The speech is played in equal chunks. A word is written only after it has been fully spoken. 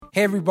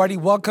Hey everybody,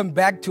 welcome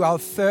back to our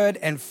third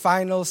and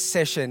final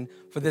session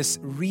for this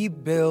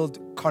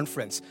Rebuild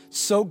Conference.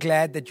 So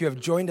glad that you have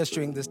joined us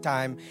during this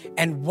time,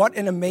 and what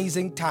an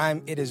amazing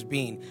time it has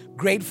been.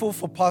 Grateful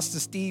for Pastor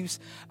Steve's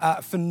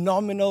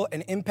phenomenal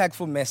and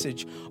impactful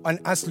message on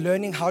us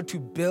learning how to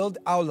build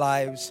our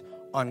lives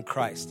on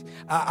Christ.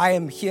 I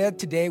am here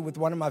today with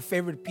one of my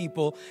favorite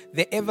people,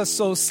 the ever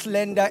so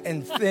slender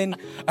and thin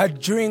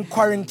during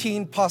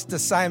quarantine, Pastor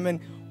Simon.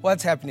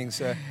 What's happening,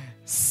 sir?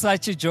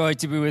 Such a joy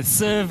to be with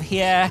Serve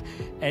here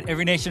at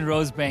Every Nation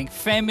Rosebank.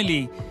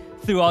 Family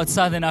throughout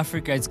Southern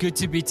Africa. It's good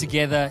to be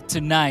together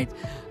tonight.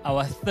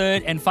 Our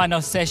third and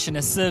final session,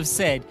 as Serve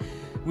said,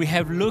 we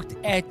have looked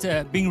at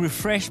being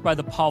refreshed by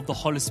the power of the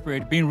Holy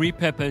Spirit, being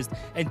repurposed.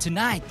 And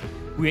tonight,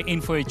 we're in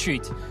for a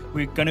treat.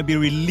 We're going to be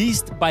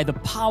released by the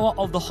power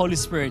of the Holy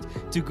Spirit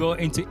to go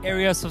into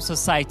areas of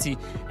society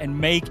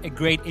and make a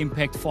great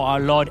impact for our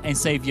Lord and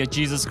Savior,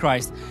 Jesus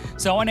Christ.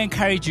 So I want to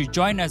encourage you,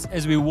 join us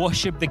as we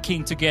worship the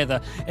King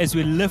together, as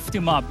we lift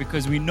Him up,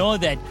 because we know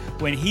that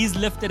when He's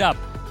lifted up,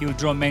 He will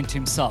draw men to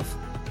Himself.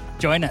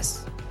 Join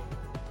us.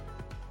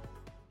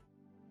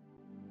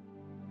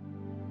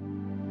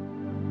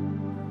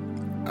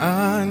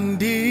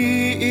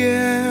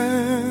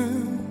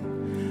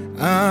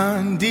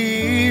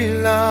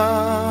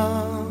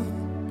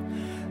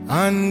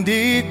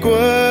 Andi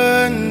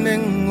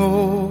kwenengo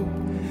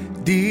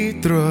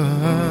ditra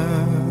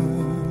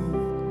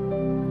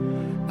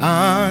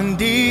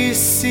Andi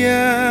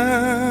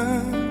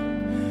sia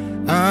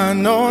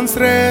Anons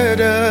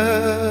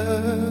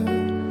redder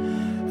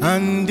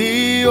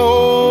Andi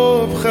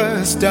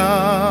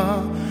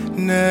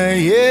opgestane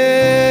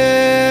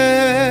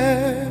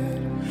Heer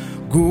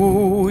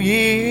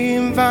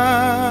Goeie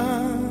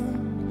waan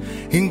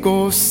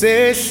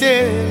Inkosi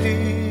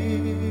hleli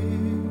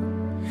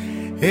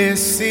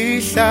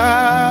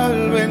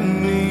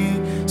Esihlalweni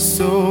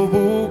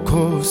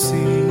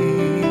sobukhosi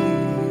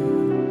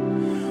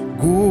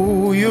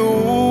Kuye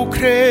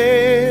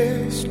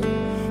uKristu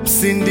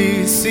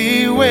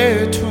msindisi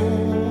wethu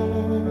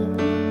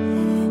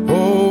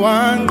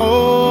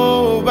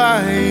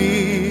owanqoba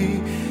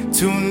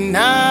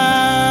tonight.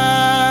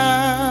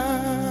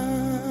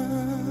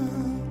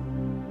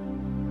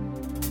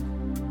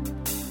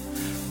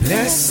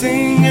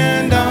 Blessing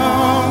and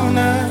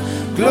honor,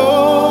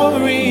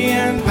 glory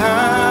and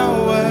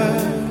power,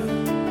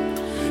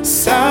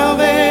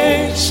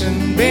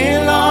 salvation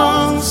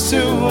belongs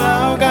to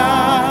our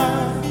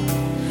God.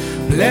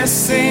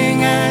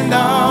 Blessing and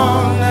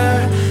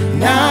honor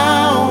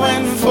now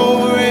and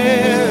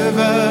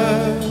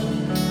forever.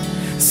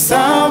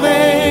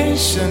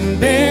 Salvation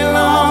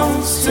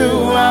belongs to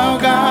our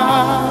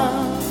God.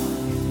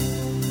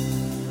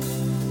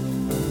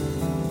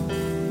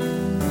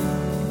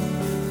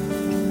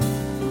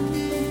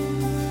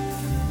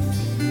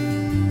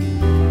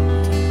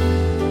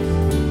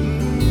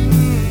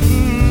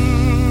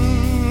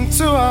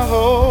 To our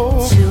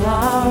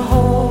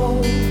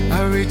hope,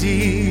 our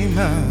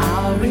Redeemer,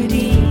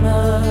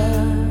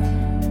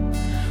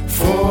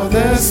 for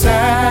the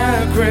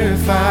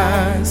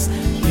sacrifice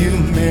you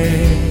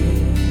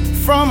made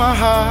from our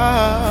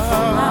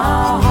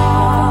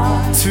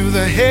heart, to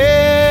the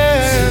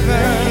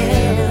heaven,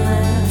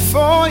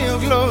 for your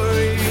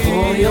glory,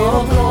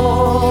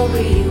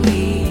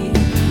 we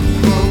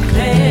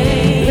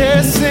proclaim.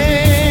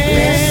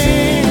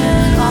 Blessing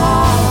and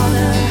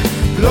honor,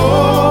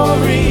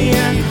 glory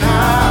and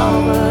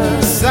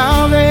power,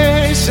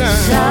 salvation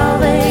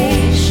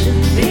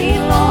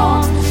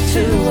belongs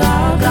to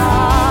our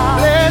God.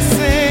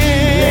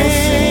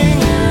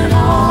 Blessing and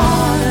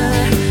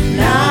honor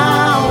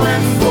now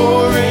and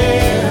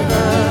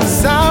forever.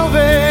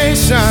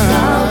 Salvation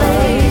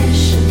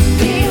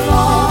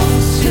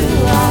belongs to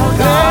our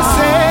God.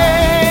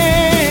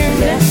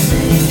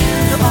 Blessing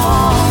and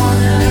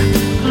honor,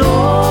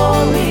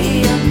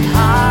 glory and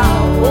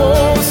power.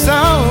 Oh,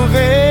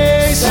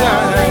 salvation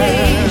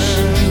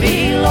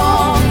belongs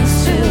to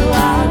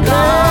our God.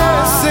 Blessing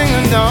and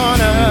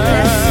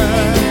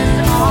honor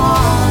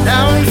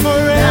now and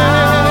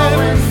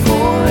forever.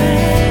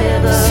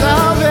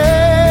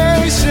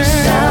 Salvation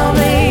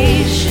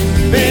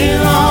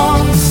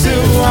belongs to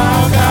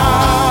our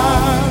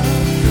God.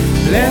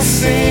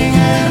 Blessing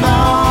and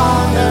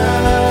honor,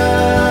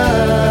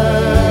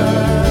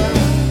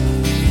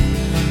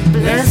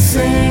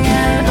 blessing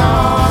and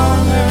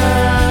honor.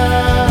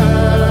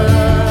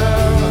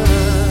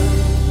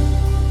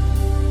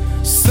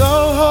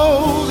 So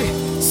holy,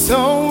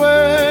 so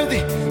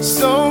worthy,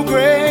 so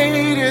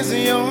great is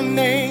your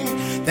name,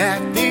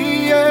 that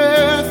the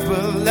earth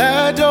will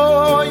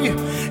adore you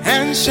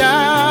and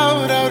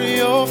shout out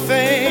your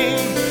fame.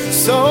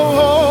 So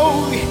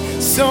holy,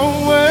 so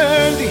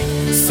worthy,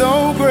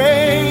 so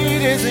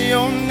great is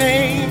your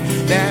name,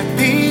 that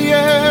the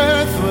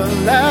earth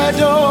will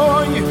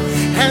adore you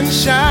and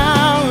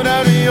shout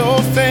out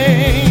your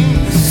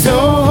fame. So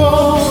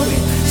holy,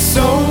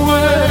 so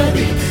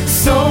worthy,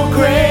 so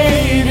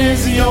great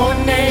is your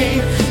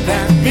name,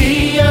 that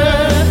the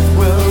earth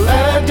will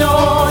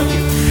adore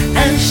you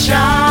and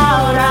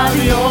shout out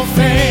your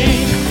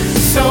fame.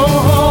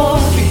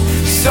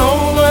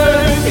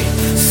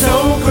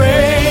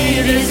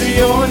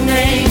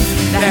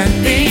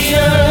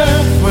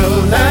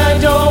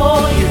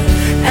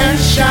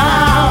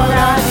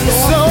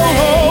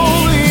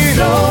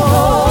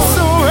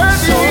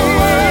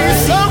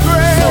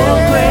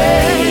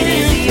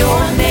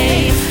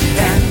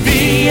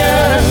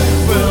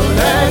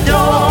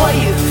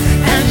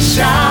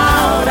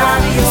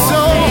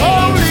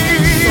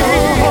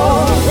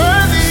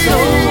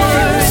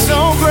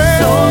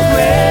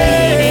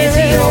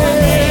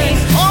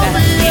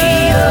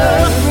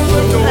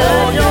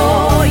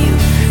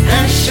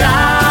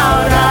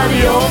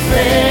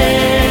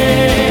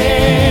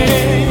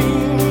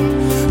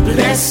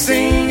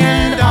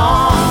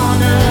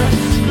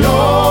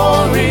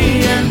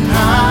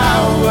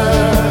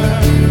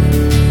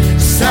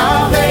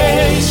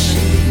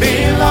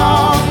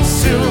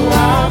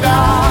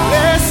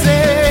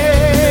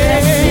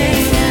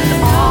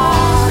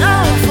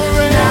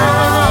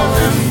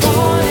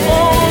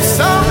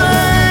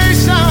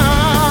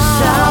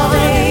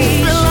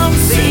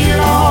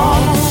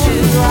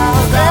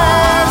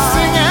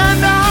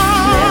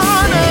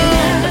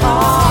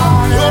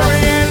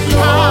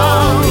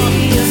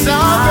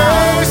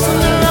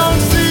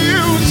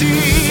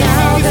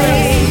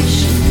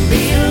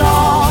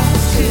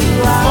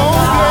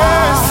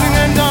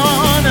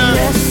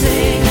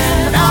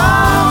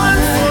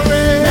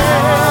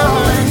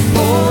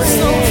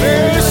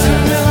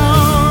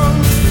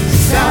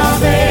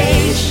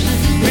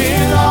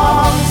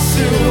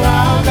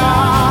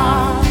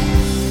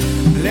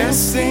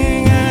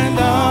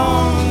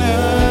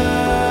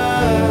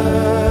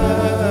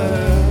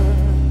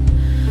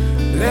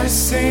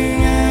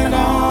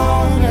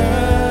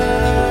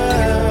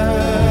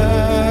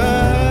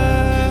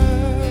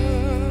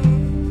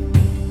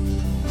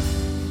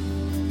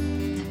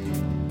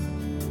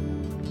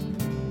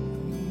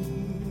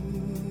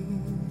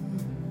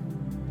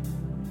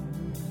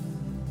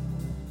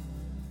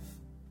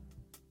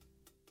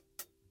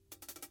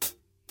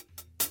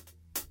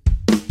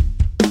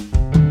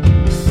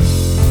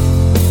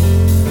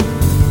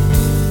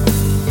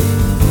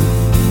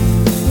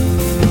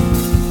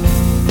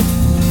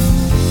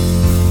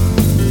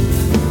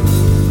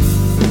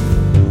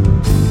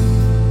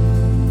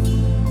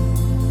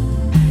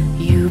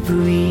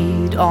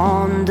 breathed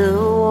on the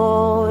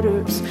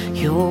waters,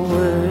 your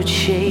word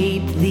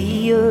shaped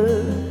the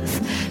earth.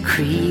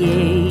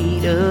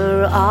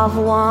 Creator of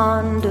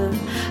wonder,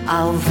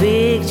 our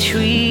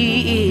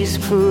victory is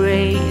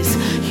praise.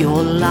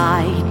 Your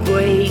light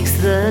breaks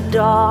the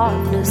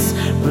darkness,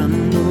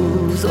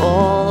 removes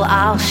all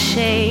our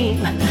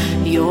shame.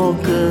 Your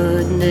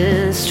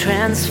goodness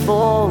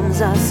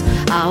transforms us,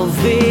 our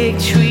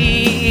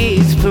victory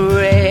is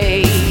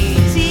praise.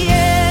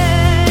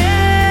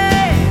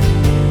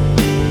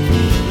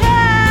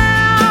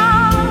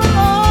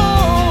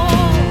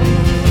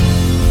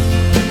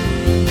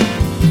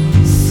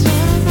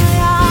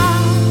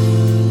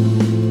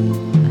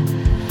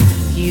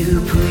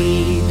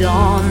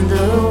 On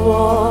the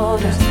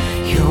water,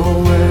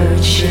 your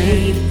word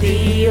shaped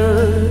the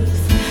earth.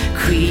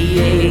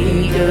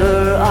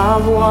 Creator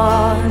of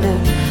wonder,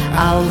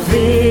 our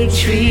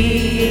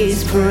victory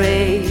is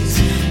praise.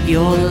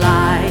 Your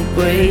light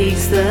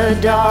breaks the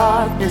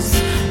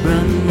darkness,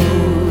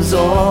 removes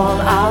all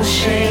our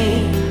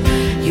shame.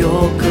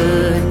 Your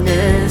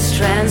goodness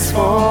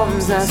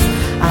transforms us,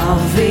 our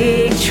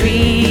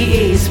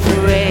victory is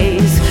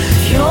praise.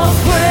 Your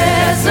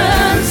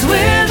presence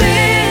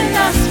within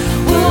us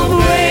will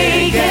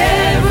break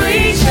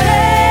every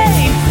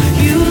chain.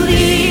 You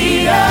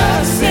lead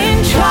us in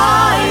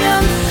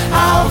triumph,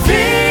 our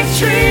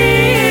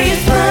victory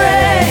is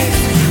praise.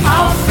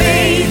 Our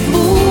faith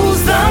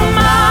moves the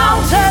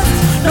mountains,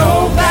 no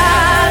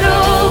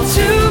battle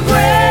too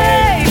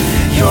great.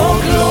 Your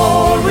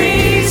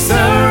glory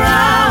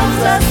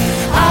surrounds us,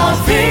 our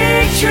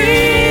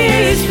victory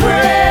is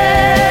praise.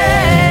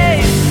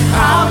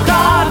 Our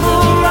God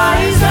will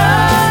rise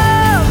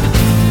up,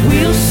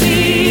 we'll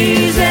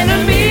seize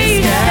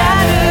enemies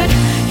scattered.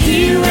 He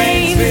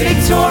reigns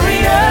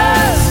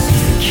victorious,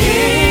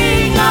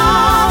 King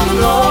of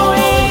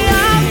glory.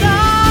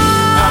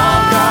 Our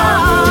God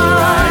will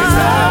rise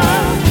up,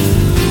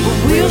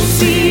 we'll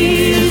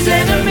seize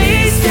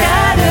enemies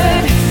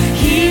scattered.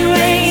 He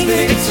reigns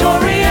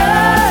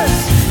victorious,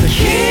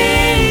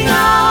 King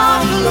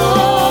of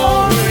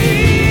glory.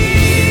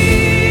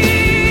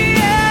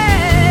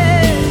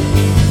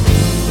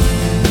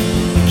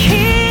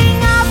 King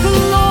of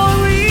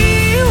glory,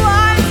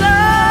 rise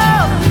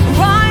up,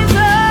 rise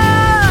up.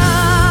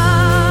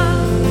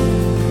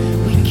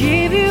 We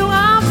give you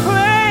our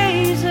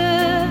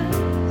praises.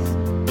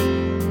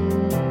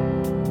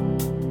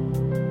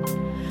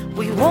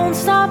 We won't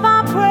stop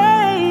our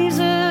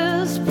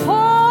praises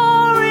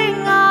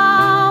pouring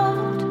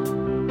out.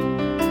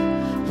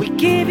 We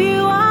give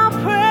you our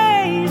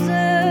praises.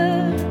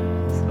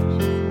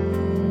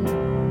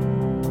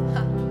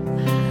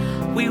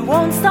 We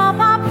won't stop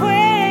our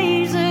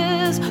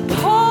praises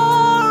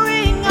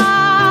pouring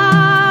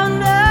out.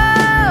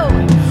 No,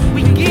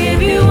 we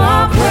give you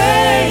our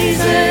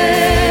praises.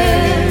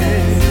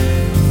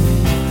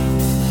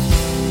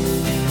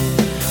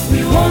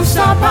 We won't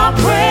stop our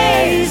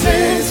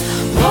praises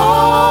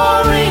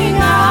pouring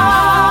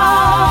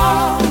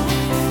out.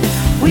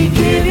 We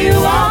give you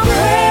our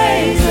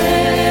praises.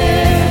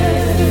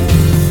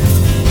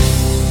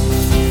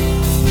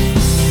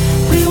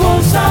 We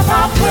won't stop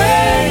our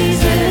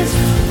praises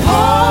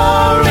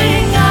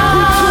pouring out.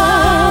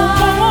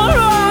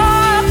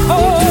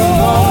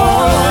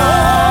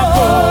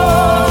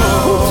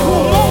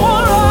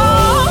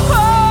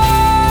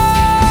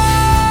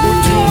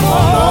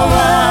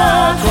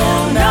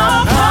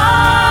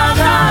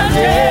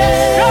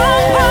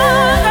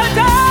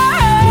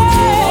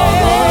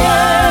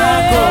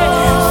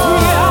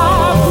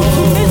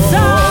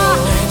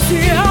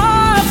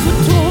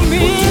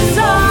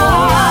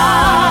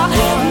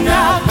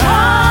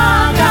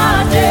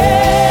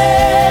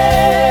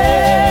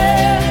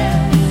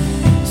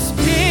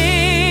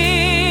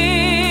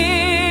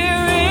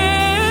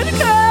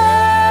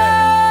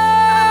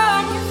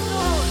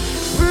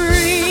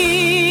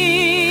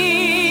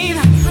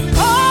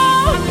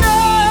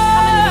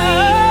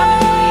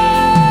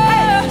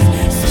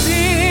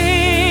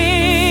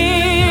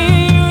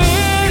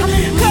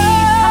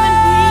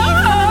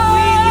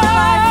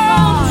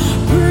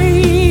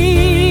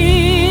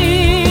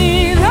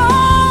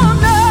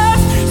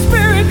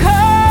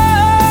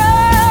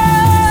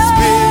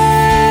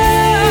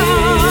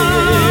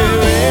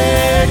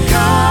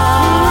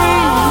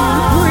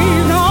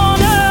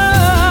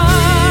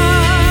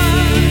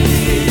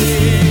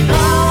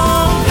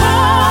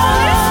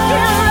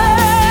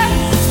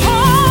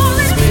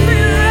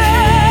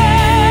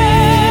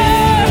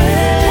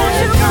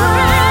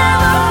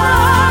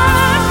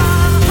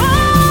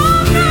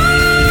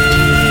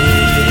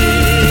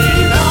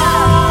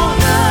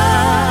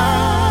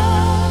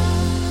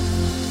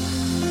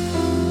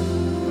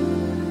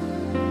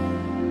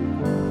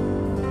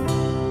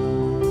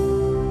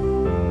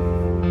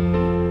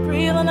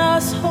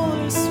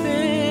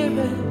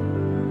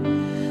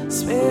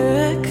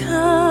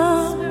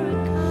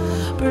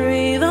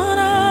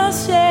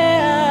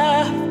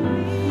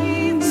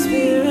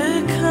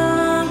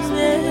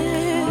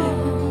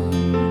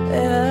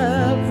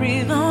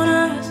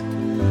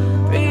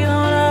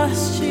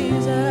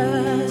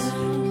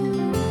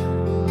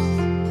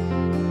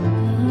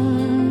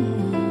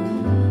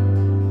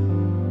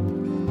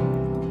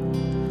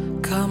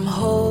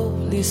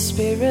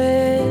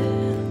 Spirit,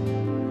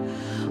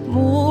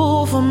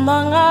 move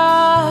among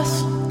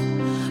us.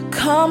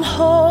 Come,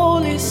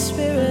 Holy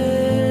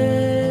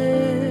Spirit,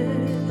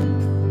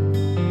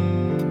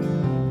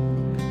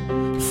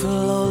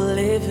 flow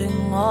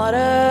living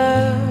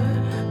water,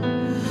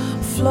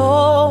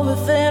 flow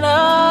within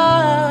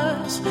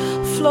us,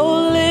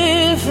 flow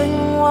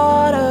living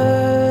water.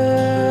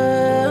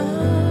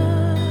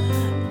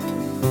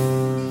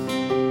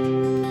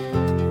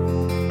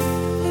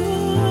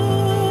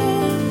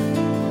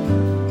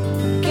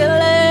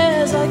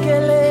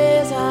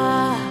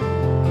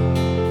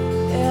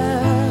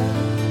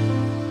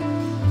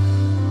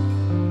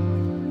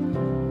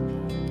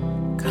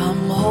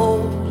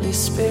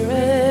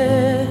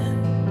 Spirit,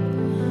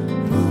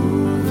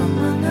 move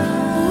among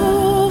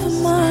us.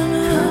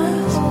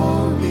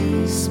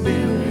 Holy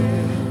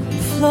Spirit,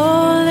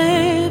 flow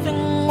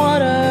living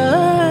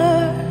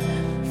water,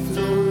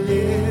 flow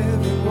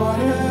living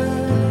water,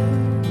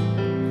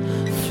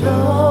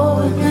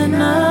 flow within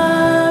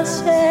us,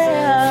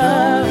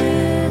 yeah. Flow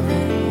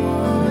living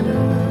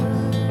water.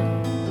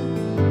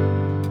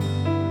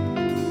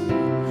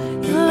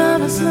 Your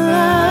love is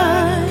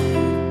alive,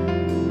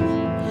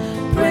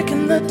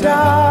 breaking the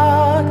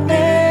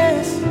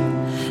darkness,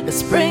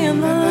 it's bringing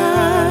the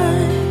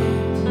light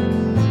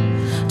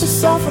to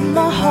soften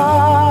the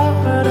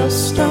heart of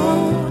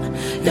stone.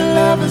 Your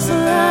love is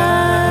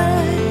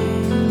alive,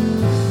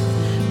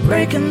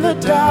 breaking the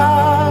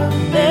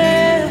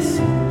darkness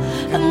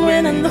and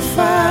winning the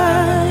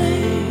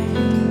fight,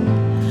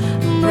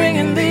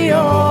 bringing the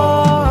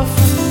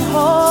orphan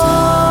home.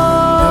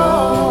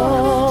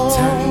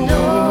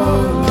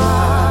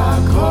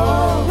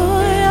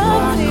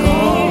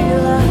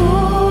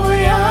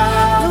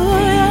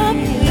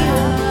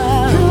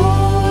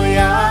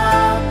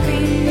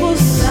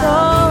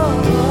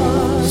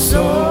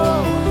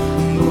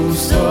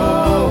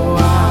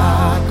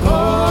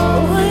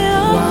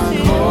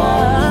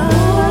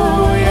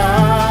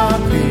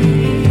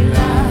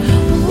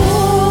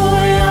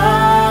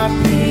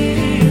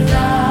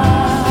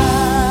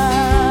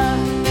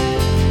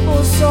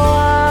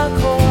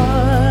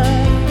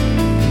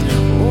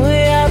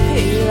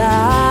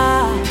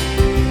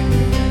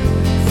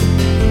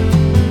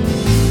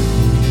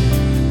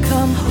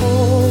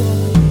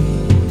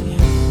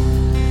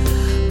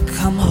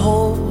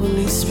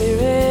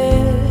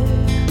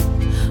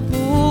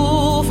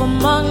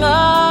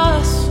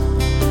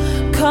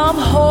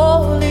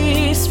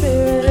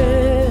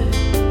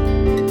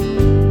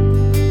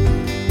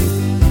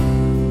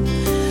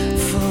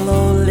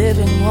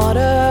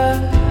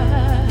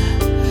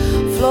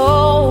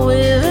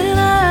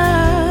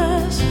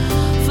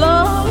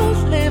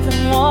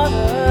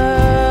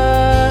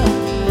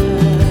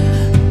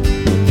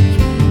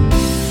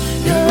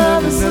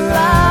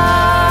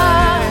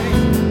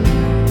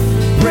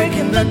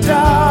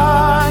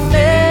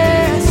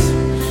 Darkness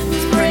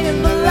is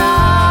bringing the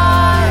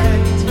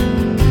light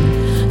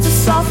to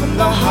soften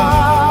the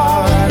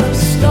heart of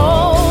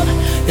stone.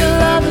 Your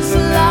love is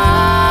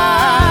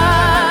alive,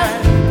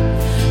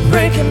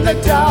 breaking the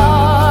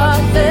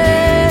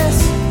darkness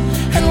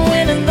and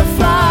winning the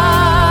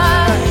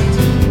fight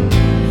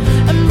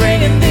and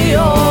bringing the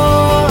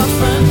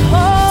orphan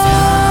home.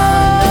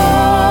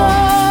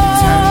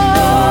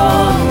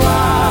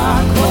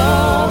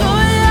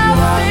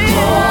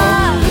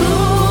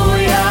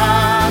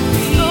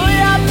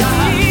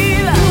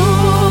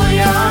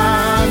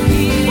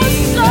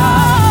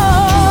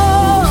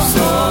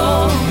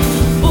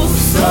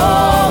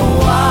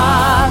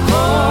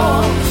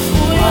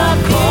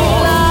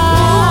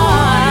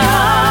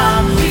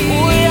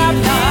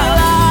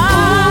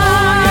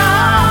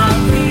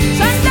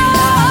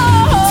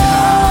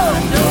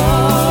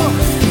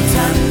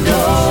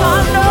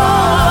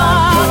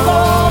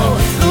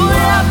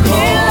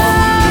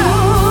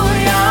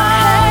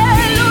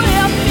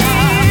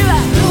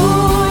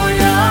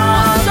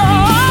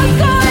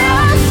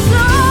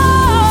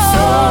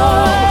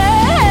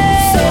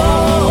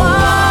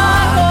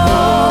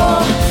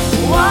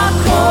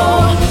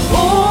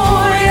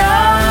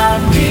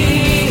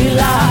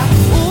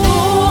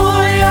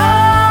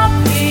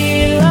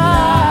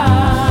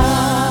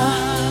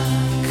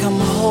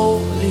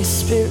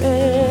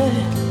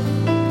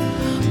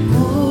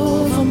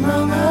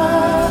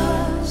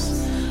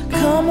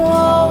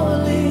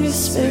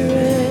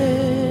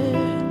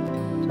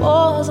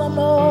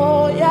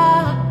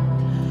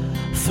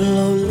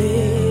 Flow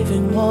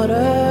living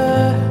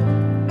water,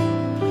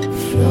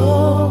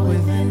 flow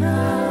within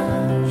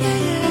us.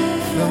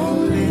 Flow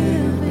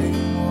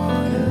living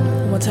water.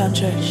 One more time,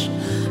 church.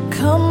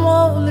 Come,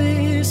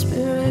 Holy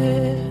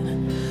Spirit.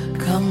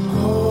 Come,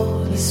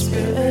 Holy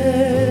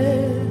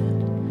Spirit.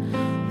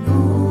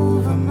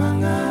 Move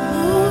among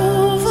us.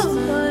 Move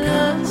among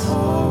us. Come,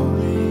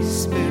 Holy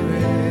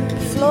Spirit.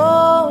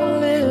 Flow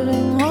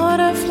living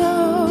water, flow.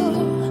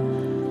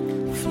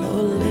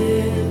 Flow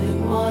living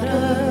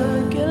water.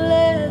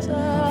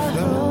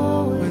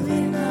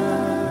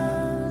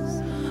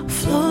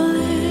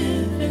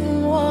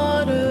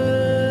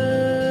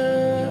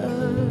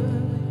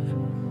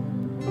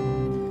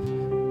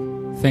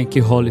 Thank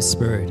you, Holy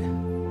Spirit.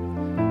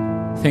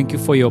 Thank you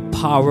for your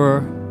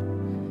power.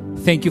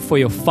 Thank you for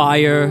your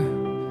fire.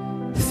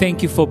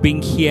 Thank you for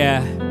being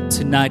here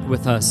tonight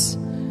with us.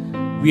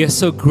 We are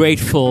so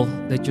grateful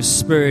that your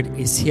Spirit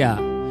is here.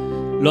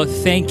 Lord,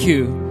 thank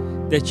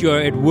you that you are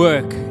at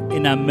work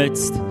in our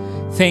midst.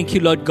 Thank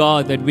you, Lord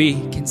God, that we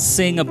can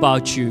sing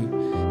about you.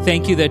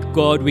 Thank you that,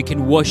 God, we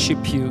can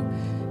worship you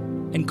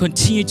and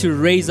continue to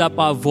raise up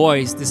our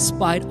voice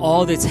despite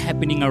all that's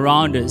happening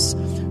around us.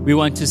 We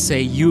want to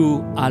say,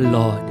 you are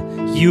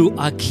Lord. You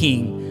are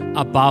King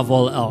above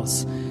all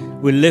else.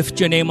 We lift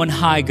your name on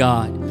high,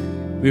 God.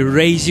 We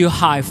raise you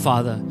high,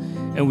 Father.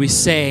 And we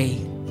say,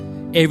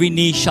 every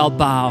knee shall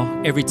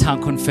bow, every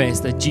tongue confess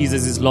that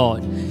Jesus is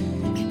Lord.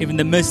 Even in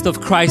the midst of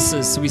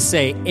crisis, we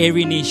say,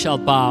 every knee shall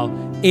bow,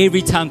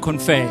 every tongue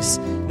confess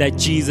that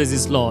Jesus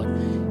is Lord.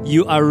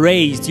 You are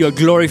raised, you are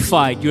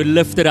glorified, you are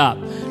lifted up.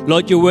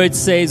 Lord, your word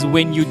says,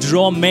 when you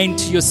draw men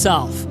to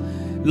yourself,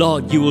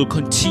 Lord, you will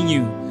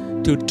continue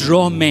to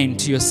draw men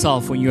to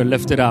yourself when you are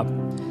lifted up.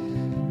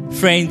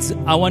 Friends,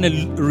 I want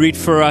to read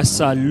for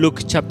us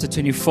Luke chapter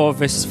 24,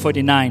 verse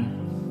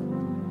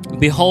 49.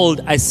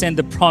 Behold, I send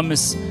the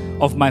promise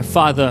of my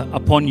Father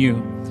upon you,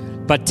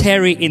 but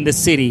tarry in the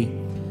city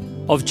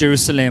of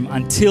Jerusalem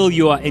until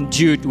you are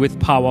endued with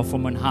power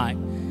from on high.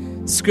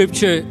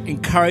 Scripture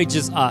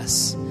encourages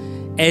us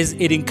as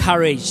it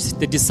encouraged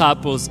the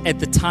disciples at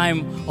the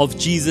time of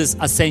Jesus'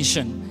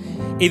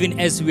 ascension, even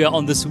as we are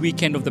on this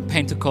weekend of the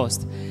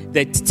Pentecost,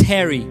 that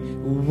tarry,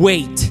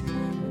 wait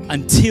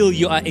until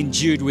you are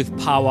endued with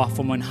power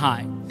from on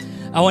high.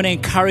 I want to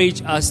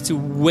encourage us to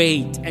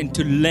wait and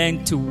to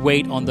learn to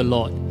wait on the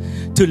Lord,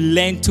 to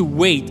learn to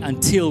wait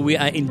until we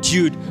are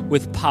endued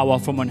with power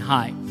from on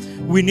high.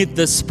 We need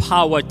this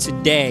power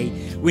today.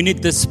 We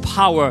need this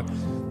power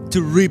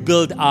to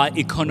rebuild our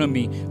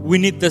economy. We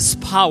need this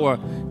power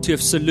to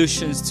have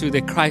solutions to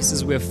the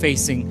crisis we're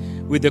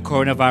facing with the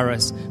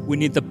coronavirus. We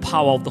need the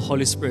power of the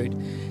Holy Spirit.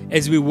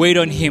 As we wait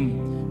on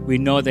Him, we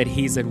know that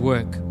He's at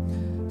work.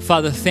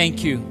 Father,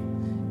 thank you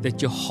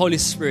that your Holy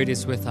Spirit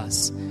is with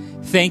us.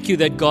 Thank you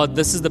that, God,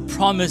 this is the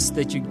promise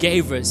that you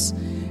gave us,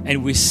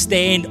 and we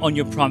stand on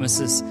your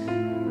promises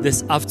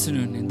this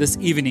afternoon and this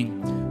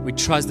evening. We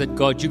trust that,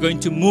 God, you're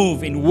going to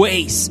move in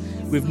ways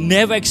we've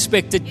never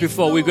expected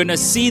before. We're going to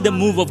see the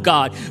move of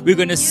God. We're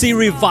going to see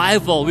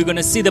revival. We're going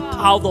to see the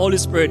power of the Holy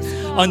Spirit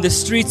on the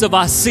streets of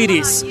our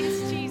cities.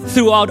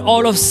 Throughout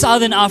all of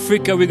Southern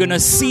Africa, we're going to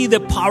see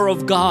the power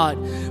of God.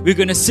 We're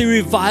going to see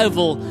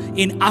revival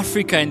in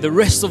Africa and the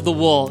rest of the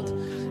world.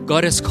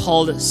 God has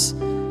called us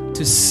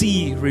to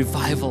see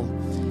revival,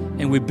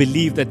 and we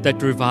believe that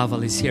that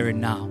revival is here and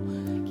now.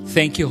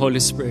 Thank you, Holy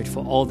Spirit,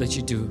 for all that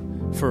you do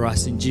for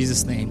us. In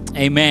Jesus' name,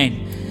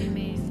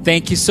 amen.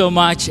 Thank you so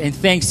much, and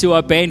thanks to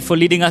our band for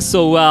leading us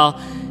so well.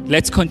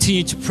 Let's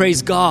continue to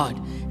praise God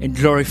and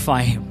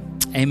glorify Him.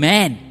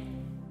 Amen.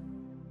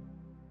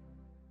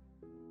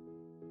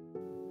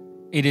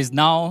 It is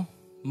now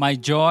my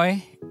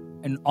joy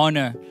and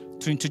honor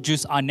to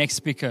introduce our next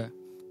speaker,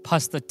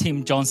 Pastor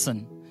Tim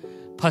Johnson.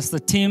 Pastor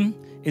Tim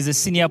is a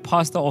senior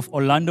pastor of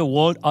Orlando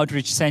World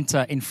Outreach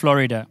Center in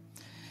Florida.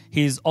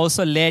 He has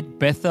also led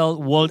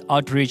Bethel World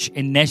Outreach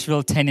in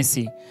Nashville,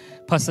 Tennessee.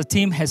 Pastor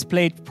Tim has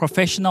played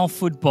professional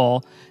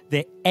football,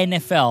 the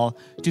NFL,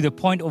 to the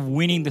point of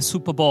winning the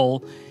Super Bowl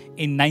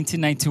in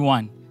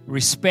 1991.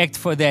 Respect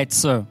for that,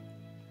 sir.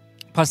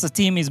 Pastor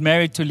Tim is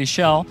married to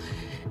Lichelle,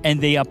 and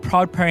they are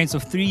proud parents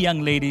of 3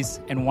 young ladies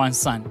and 1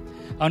 son.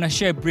 I want to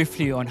share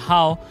briefly on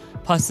how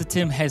Pastor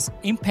Tim has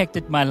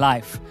impacted my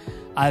life.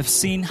 I've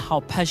seen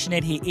how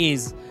passionate he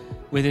is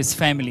with his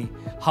family,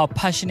 how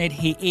passionate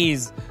he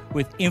is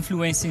with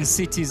influencing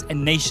cities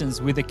and nations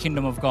with the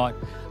kingdom of God.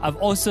 I've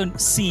also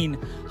seen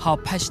how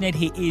passionate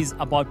he is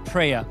about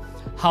prayer,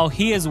 how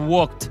he has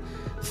walked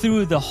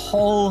through the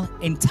whole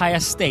entire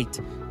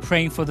state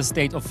praying for the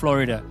state of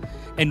Florida.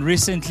 And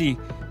recently,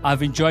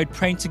 I've enjoyed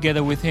praying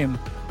together with him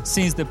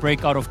since the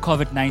breakout of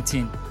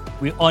COVID-19.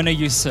 We honor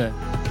you, sir.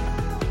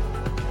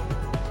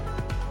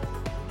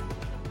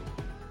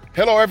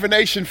 Hello, Every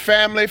Nation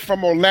family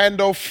from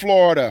Orlando,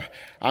 Florida.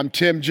 I'm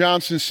Tim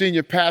Johnson,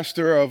 Senior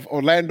Pastor of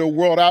Orlando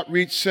World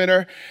Outreach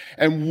Center.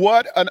 And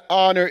what an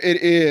honor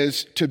it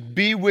is to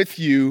be with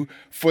you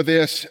for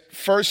this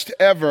first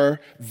ever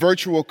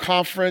virtual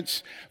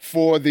conference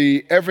for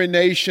the Every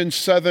Nation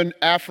Southern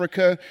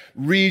Africa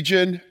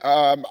region.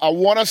 I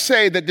want to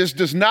say that this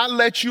does not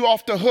let you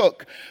off the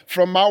hook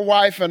from my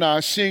wife and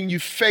I seeing you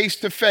face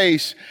to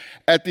face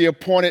at the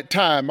appointed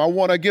time. I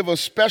want to give a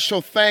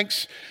special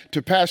thanks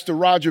to Pastor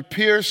Roger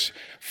Pierce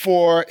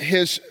for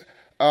his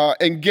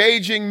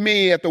engaging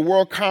me at the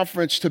World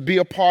Conference to be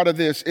a part of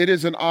this. It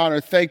is an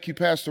honor. Thank you,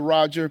 Pastor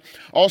Roger.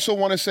 Also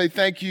want to say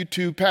thank you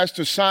to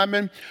Pastor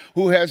Simon,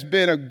 who has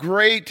been a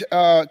great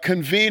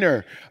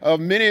convener of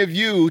many of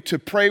you to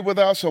pray with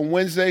us on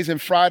Wednesdays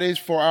and Fridays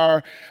for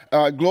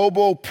our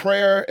global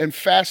prayer and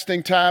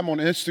fasting time on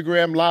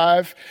Instagram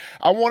Live.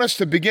 I want us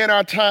to begin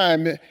our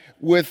time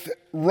with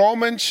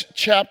Romans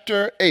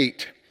chapter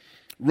 8.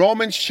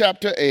 Romans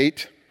chapter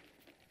 8.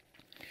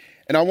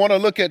 And I want to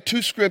look at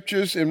two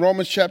scriptures in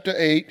Romans chapter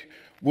 8.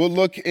 We'll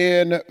look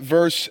in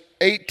verse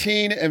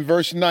 18 and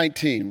verse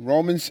 19.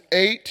 Romans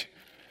 8,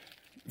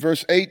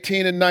 verse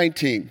 18 and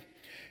 19.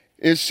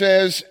 It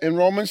says in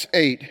Romans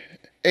 8,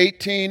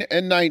 18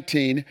 and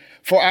 19,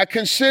 "For I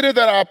consider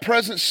that our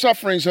present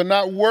sufferings are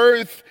not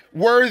worth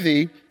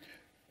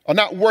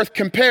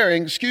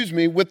comparing,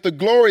 with the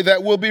glory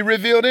that will be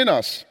revealed in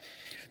us.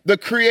 The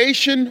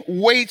creation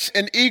waits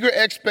in eager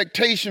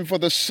expectation for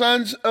the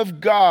sons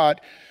of God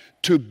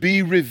to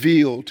be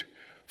revealed."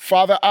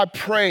 Father, I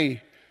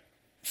pray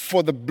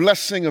for the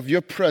blessing of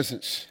your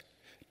presence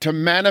to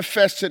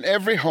manifest in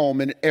every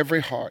home and every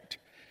heart,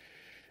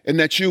 and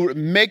that you would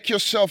make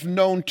yourself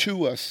known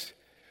to us,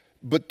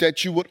 but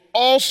that you would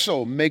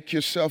also make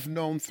yourself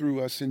known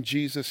through us in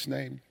Jesus'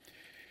 name.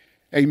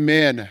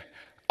 Amen.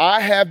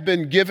 I have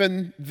been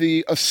given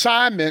the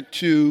assignment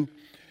to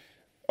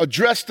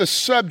address the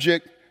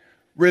subject,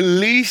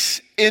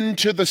 release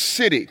into the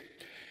city.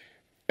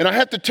 And I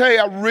have to tell you,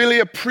 I really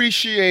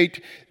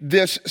appreciate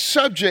this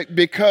subject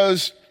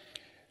because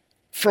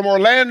from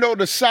Orlando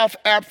to South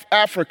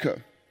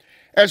Africa,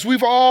 as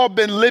we've all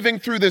been living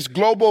through this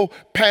global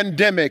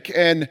pandemic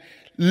and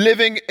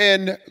living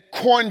in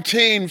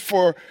quarantine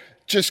for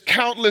just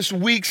countless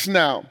weeks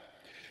now,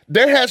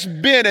 there has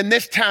been in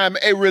this time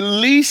a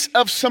release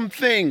of some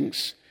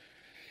things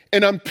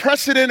in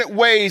unprecedented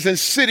ways in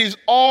cities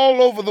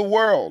all over the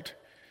world.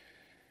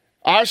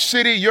 Our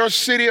city, your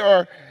city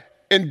are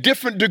in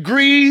different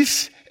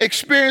degrees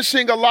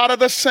experiencing a lot of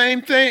the same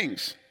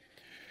things.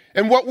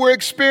 And what we're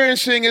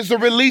experiencing is the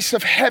release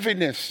of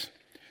heaviness.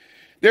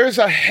 There is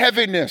a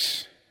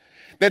heaviness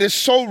that is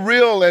so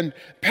real and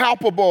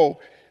palpable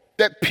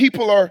that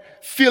people are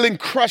feeling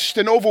crushed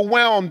and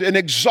overwhelmed and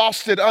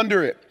exhausted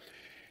under it.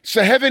 It's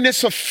the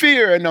heaviness of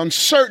fear and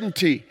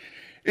uncertainty.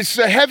 It's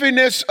the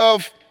heaviness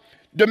of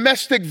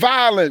domestic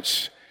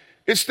violence.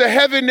 It's the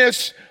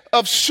heaviness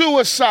of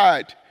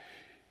suicide.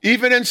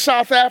 Even in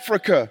South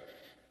Africa,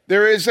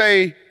 there is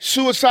a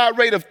suicide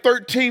rate of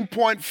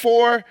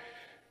 13.4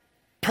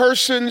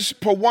 persons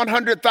per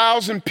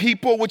 100,000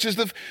 people, which is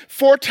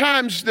 4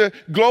 times the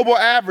global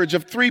average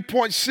of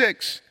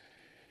 3.6.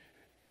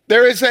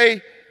 There is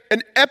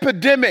an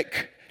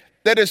epidemic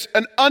that is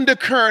an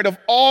undercurrent of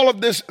all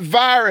of this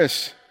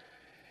virus.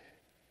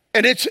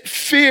 And it's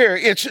fear,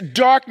 it's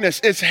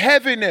darkness, it's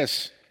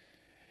heaviness.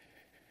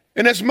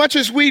 And as much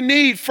as we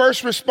need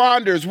first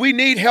responders, we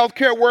need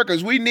healthcare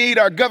workers, we need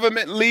our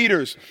government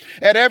leaders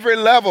at every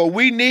level,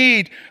 we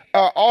need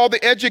all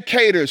the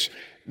educators,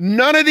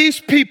 none of these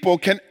people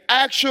can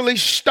actually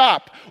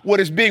stop what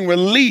is being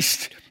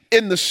released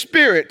in the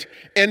spirit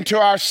into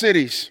our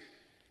cities.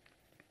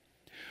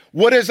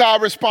 What is our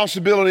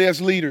responsibility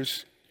as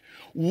leaders?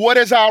 What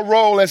is our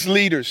role as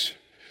leaders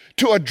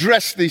to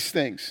address these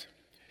things?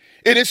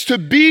 It is to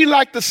be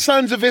like the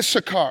sons of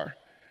Issachar,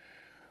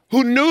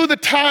 who knew the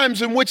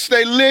times in which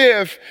they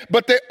live,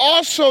 but they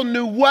also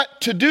knew what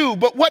to do.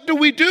 But what do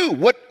we do?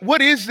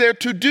 What is there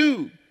to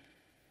do?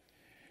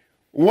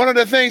 One of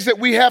the things that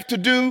we have to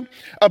do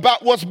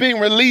about what's being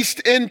released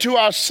into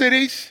our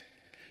cities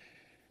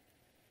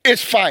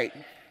is fight.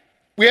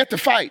 We have to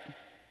fight.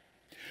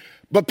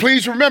 But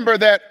please remember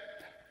that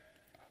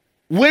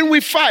when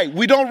we fight,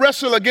 we don't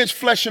wrestle against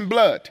flesh and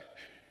blood,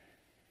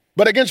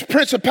 but against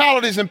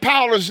principalities and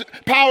powers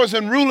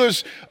and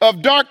rulers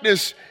of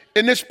darkness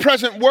in this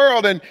present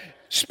world and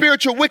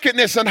spiritual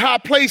wickedness in high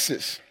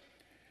places.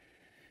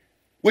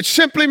 Which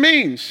simply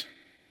means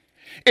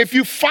if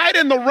you fight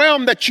in the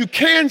realm that you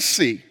can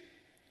see,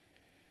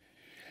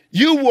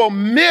 you will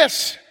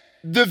miss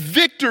the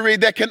victory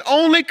that can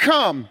only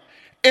come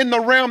in the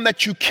realm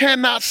that you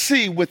cannot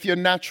see with your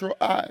natural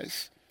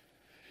eyes.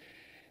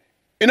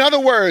 In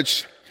other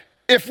words,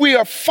 if we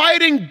are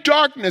fighting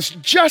darkness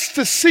just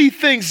to see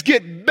things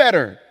get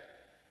better,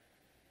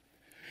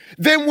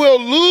 then we'll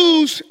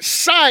lose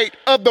sight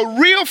of the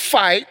real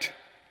fight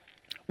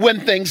when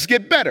things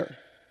get better.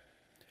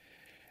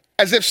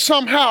 As if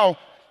somehow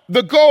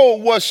the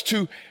goal was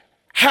to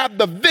have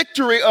the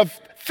victory of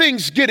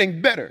things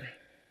getting better.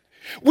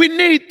 We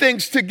need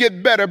things to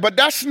get better, but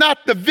that's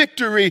not the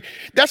victory.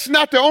 That's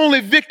not the only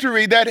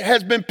victory that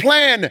has been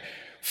planned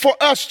for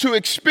us to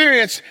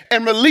experience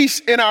and release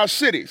in our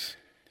cities.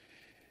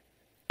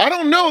 I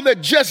don't know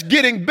that just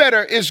getting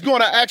better is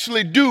going to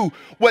actually do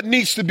what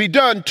needs to be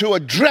done to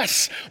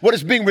address what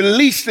is being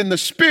released in the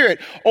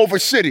spirit over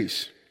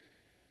cities.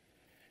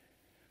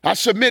 I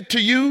submit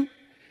to you,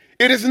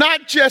 it is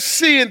not just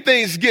seeing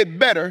things get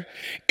better.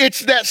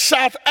 It's that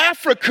South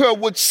Africa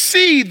would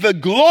see the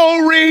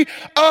glory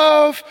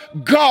of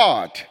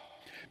God.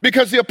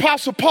 Because the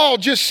Apostle Paul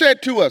just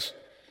said to us,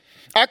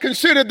 I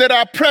consider that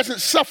our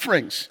present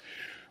sufferings,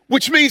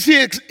 which means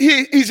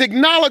he's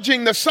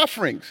acknowledging the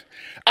sufferings.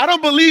 I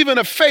don't believe in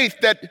a faith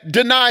that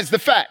denies the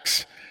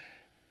facts.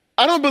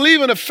 I don't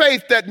believe in a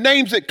faith that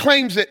names it,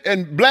 claims it,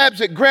 and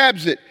blabs it,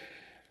 grabs it.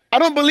 I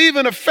don't believe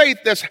in a faith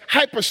that's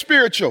hyper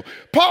spiritual.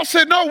 Paul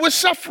said, no, we're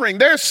suffering.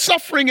 There's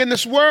suffering in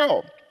this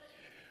world.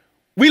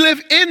 We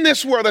live in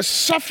this world. There's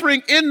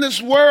suffering in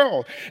this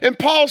world. And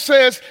Paul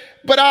says,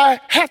 but I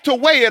have to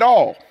weigh it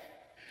all.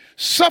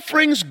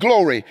 Suffering's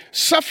glory.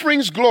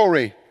 Suffering's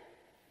glory.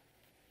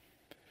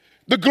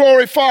 The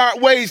glory far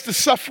outweighs the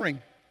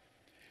suffering.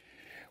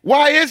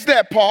 Why is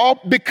that, Paul?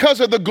 Because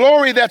of the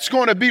glory that's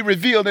going to be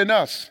revealed in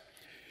us.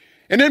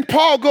 And then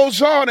Paul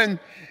goes on and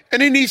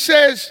then he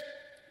says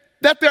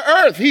that the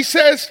earth, he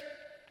says,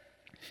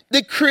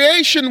 the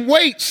creation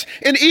waits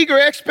in eager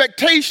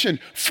expectation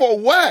for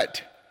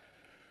what?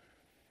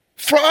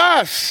 For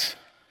us,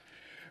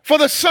 for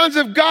the sons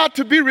of God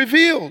to be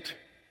revealed.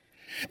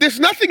 There's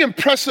nothing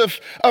impressive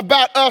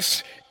about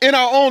us in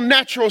our own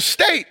natural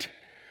state,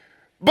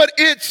 but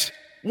it's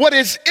what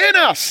is in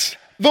us.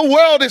 The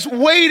world is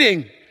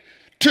waiting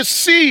to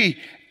see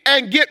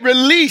and get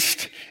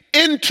released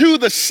into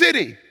the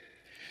city.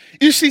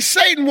 You see,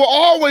 Satan will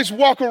always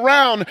walk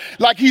around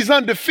like he's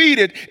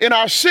undefeated in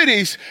our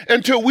cities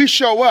until we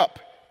show up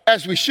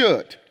as we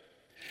should.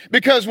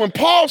 Because when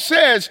Paul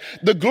says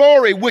the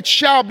glory which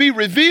shall be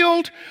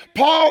revealed,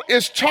 Paul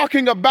is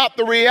talking about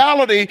the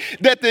reality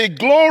that the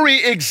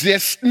glory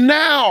exists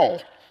now.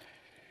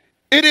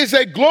 It is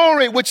a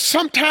glory which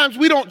sometimes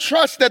we don't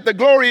trust that the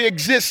glory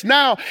exists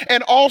now,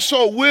 and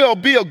also will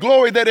be a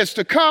glory that is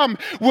to come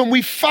when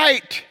we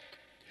fight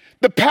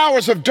the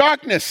powers of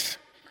darkness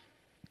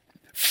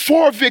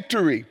for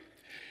victory,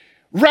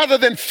 rather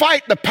than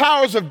fight the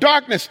powers of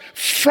darkness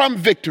from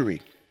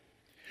victory.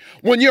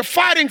 When you're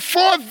fighting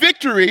for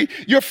victory,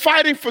 you're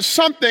fighting for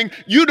something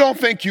you don't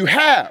think you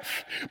have.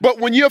 But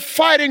when you're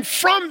fighting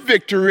from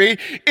victory,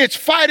 it's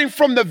fighting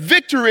from the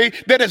victory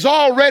that has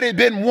already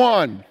been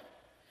won.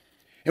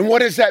 And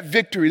what is that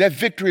victory? That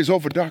victory is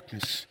over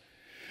darkness.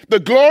 The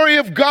glory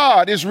of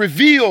God is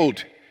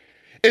revealed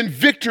in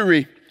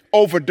victory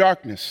over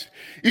darkness.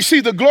 You see,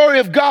 the glory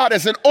of God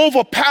is an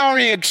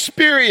overpowering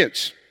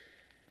experience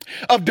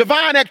of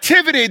divine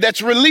activity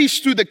that's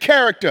released through the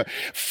character,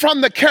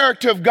 from the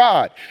character of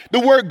God. The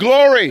word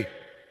glory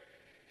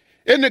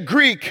in the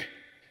Greek,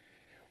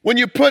 when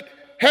you put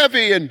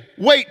heavy and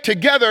weight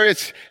together,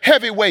 it's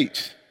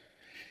heavyweight.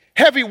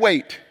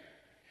 Heavyweight.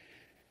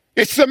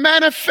 It's the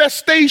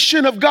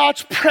manifestation of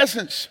God's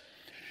presence.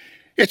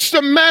 It's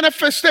the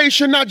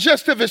manifestation not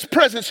just of his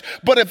presence,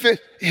 but of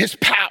his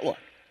power.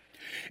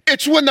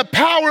 It's when the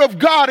power of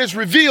God is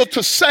revealed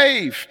to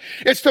save.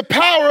 It's the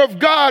power of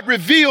God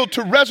revealed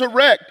to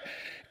resurrect.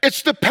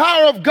 It's the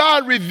power of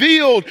God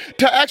revealed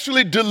to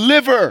actually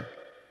deliver,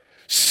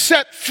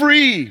 set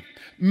free,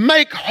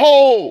 make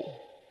whole.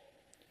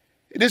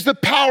 It is the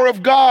power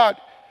of God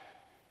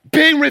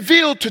being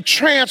revealed to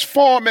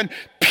transform and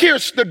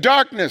pierce the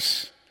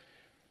darkness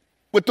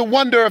with the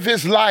wonder of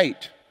his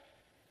light.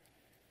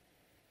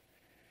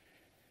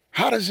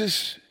 How does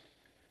this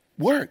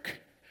work?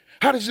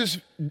 How does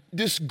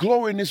this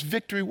glory and this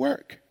victory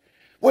work?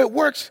 Well, it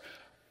works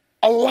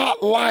a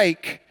lot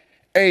like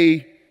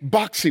a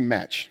boxing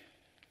match.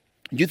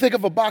 You think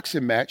of a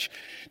boxing match,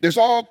 there's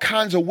all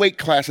kinds of weight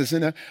classes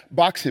in a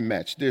boxing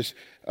match. There's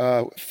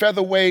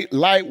featherweight,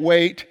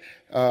 lightweight,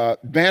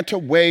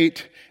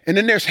 bantamweight, and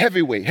then there's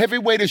heavyweight.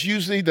 Heavyweight is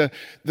usually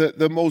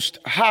the most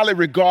highly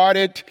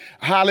regarded,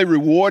 highly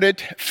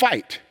rewarded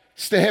fight.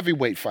 It's the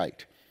heavyweight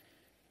fight.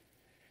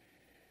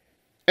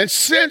 And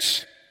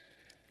since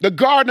the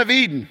Garden of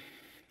Eden,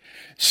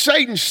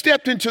 Satan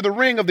stepped into the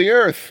ring of the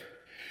earth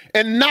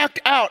and knocked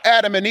out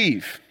Adam and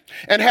Eve,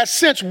 and has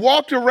since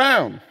walked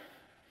around.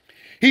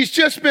 He's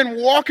just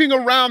been walking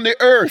around the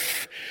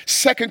earth.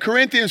 2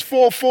 Corinthians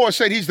 4:4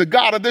 said he's the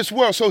God of this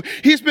world. So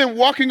he's been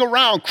walking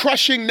around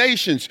crushing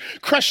nations,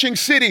 crushing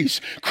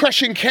cities,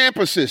 crushing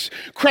campuses,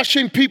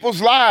 crushing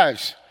people's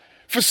lives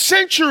for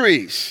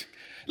centuries,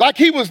 like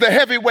he was the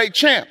heavyweight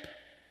champ.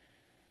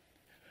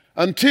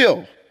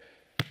 Until,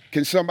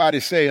 can somebody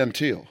say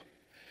until?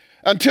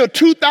 Until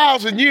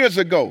 2,000 years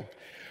ago,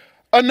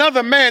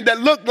 another man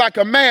that looked like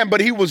a man, but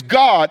he was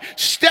God,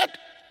 stepped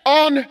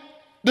on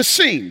the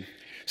scene,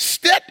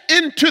 stepped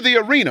into the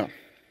arena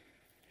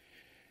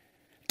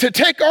to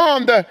take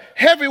on the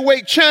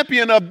heavyweight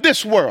champion of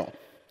this world.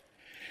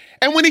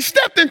 And when he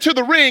stepped into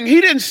the ring,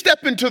 he didn't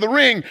step into the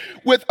ring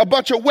with a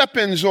bunch of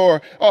weapons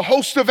or a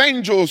host of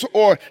angels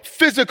or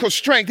physical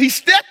strength. He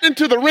stepped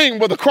into the ring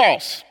with a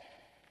cross.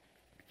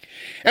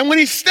 And when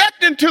he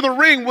stepped into the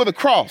ring with a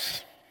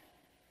cross,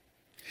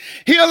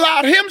 he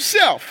allowed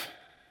himself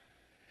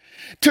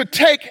to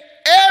take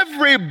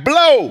every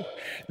blow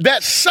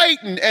that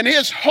Satan and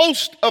his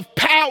host of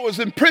powers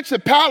and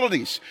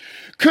principalities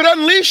could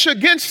unleash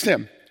against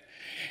him.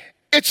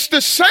 It's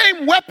the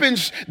same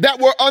weapons that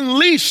were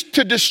unleashed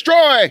to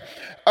destroy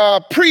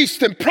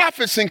priests and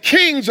prophets and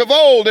kings of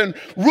old and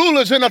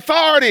rulers and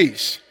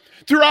authorities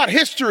throughout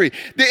history.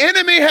 The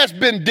enemy has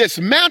been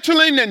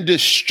dismantling and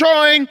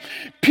destroying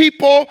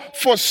people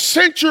for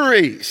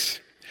centuries.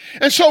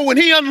 And so when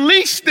he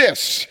unleashed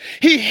this,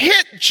 he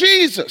hit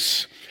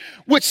Jesus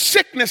with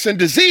sickness and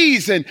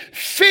disease and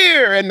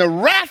fear, and the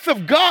wrath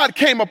of God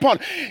came upon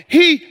him.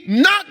 He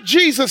knocked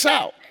Jesus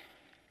out.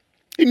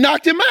 He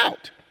knocked him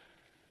out.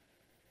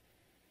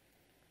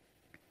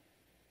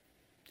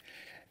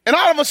 And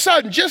all of a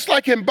sudden, just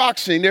like in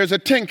boxing, there's a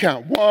 10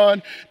 count.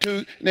 1, 2,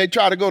 and they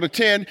try to go to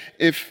 10.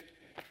 If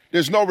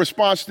there's no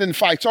response, then the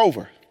fight's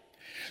over.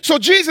 So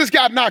Jesus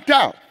got knocked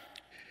out.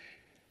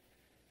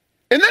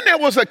 And then there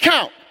was a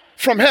count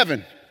from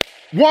heaven.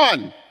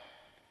 1,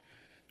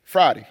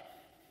 Friday.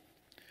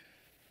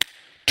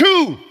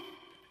 2,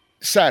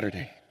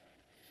 Saturday.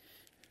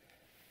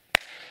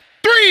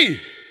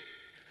 3,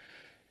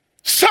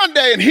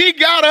 Sunday. And he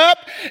got up,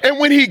 and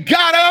when he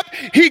got up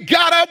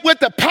with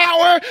the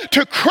power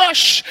to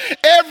crush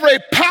every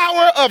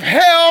power of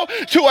hell,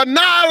 to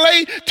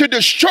annihilate, to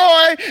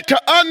destroy,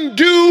 to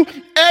undo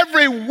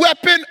every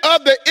weapon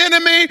of the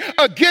enemy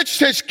against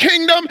his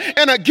kingdom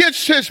and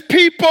against his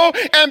people,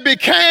 and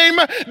became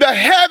the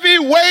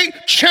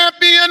heavyweight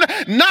champion,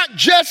 not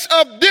just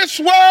of this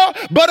world,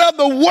 but of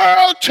the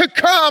world to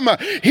come.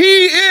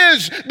 He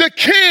is the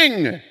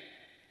king.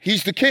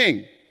 He's the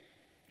king.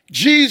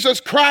 Jesus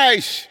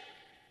Christ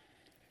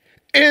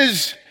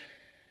is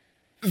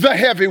the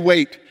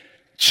heavyweight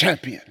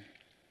champion.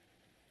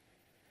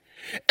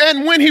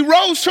 And when he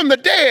rose from the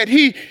dead,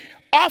 he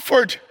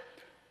offered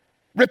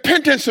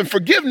repentance and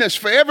forgiveness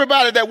for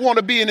everybody that want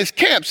to be in his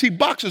camps. See,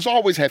 boxers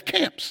always have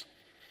camps.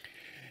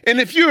 And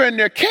if you're in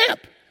their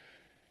camp,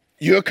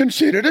 you're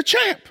considered a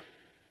champ.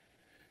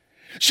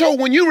 So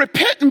when you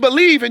repent and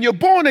believe and you're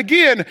born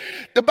again,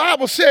 the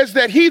Bible says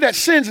that he that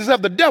sins is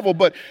of the devil,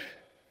 but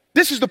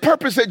this is the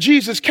purpose that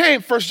Jesus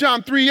came, 1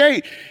 John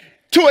 3:8,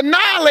 to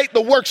annihilate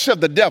the works of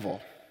the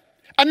devil.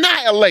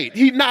 Annihilate.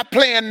 He's not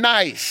playing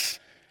nice.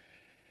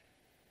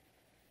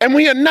 And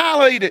we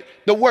annihilated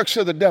the works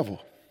of the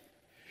devil.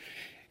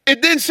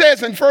 It then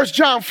says in 1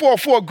 John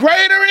 4:4,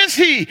 greater is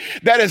he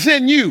that is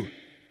in you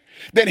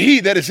than he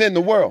that is in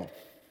the world.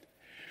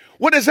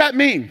 What does that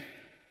mean?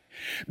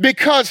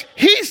 Because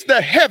he's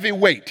the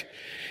heavyweight.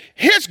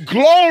 His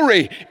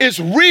glory is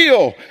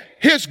real.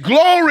 His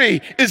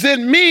glory is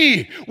in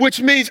me, which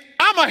means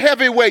I'm a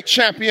heavyweight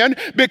champion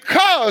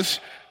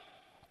because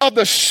of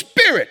the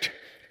spirit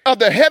of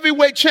the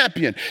heavyweight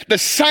champion, the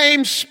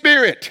same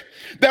spirit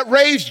that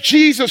raised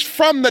Jesus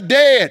from the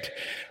dead.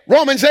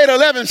 Romans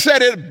 8:11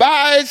 said it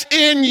abides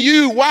in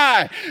you.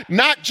 Why?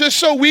 Not just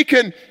so we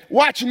can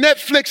watch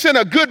Netflix in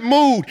a good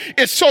mood.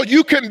 It's so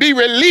you can be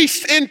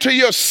released into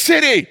your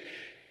city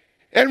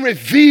and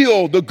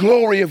reveal the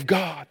glory of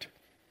God.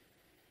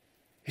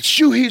 It's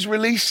you he's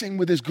releasing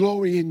with his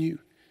glory in you.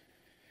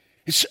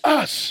 It's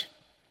us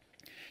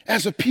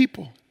as a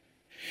people.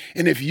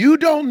 And if you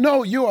don't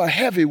know you're a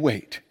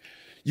heavyweight,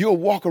 you'll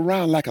walk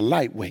around like a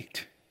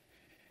lightweight.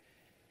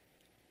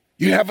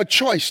 You have a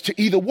choice to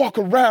either walk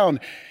around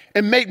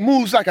and make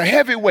moves like a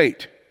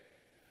heavyweight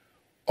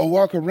or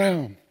walk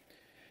around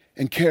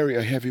and carry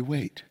a heavy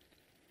weight.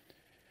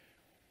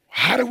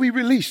 How do we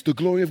release the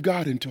glory of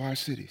God into our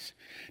cities?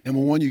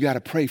 Number one, you got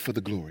to pray for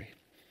the glory.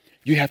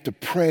 You have to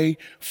pray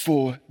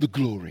for the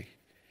glory.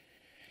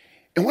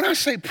 And when I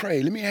say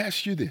pray, let me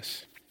ask you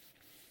this.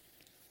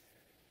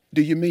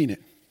 Do you mean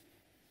it?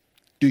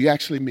 Do you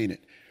actually mean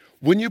it?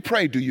 When you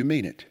pray, do you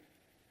mean it?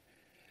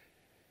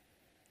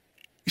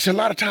 You see, a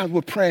lot of times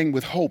we're praying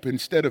with hope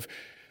instead of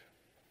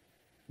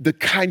the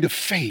kind of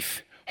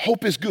faith.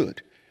 Hope is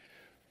good,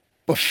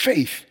 but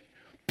faith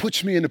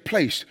puts me in a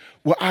place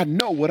where I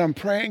know what I'm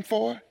praying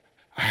for,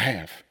 I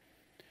have.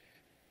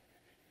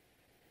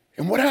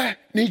 And what I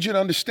need you to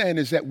understand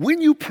is that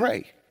when you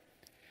pray,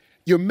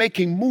 you're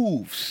making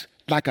moves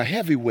like a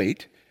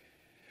heavyweight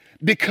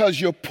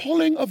because you're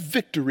pulling a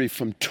victory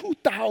from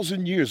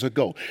 2,000 years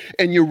ago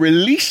and you're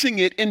releasing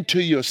it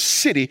into your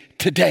city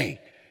today,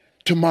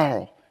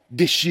 tomorrow,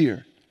 this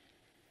year.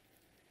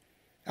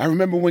 I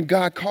remember when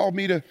God called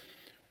me to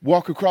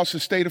walk across the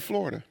state of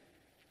Florida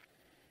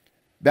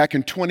back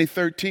in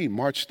 2013,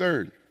 March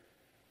 3rd.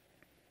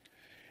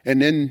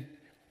 And then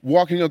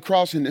walking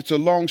across, and it's a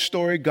long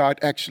story. God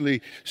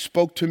actually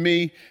spoke to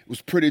me. It was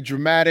pretty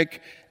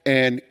dramatic,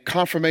 and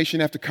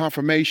confirmation after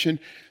confirmation.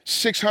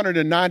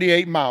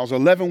 698 miles,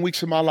 11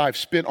 weeks of my life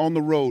spent on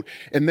the road.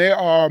 And there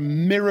are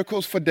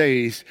miracles for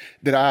days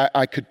that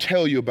I could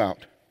tell you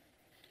about.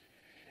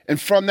 And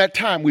from that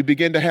time, we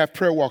began to have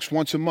prayer walks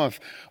once a month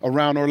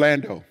around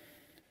Orlando.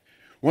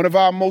 One of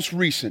our most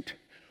recent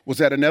was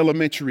at an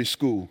elementary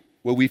school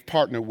where we've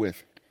partnered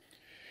with.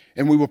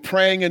 And we were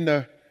praying in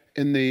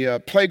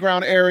the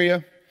playground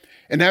area.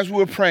 And as we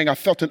were praying, I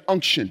felt an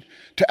unction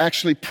to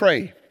actually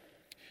pray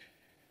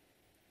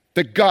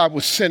that God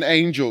would send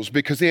angels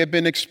because they had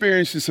been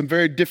experiencing some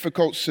very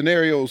difficult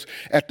scenarios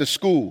at the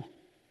school.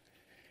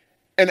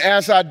 And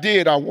as I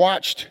did, I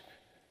watched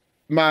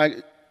my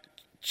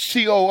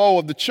COO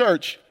of the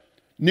church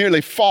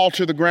nearly fall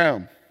to the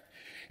ground.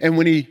 And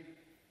when he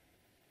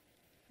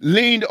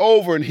leaned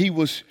over and he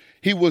was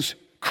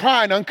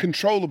crying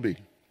uncontrollably,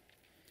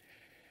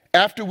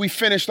 after we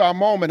finished our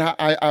moment,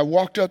 I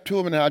walked up to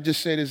him and I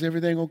just said, "Is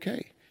everything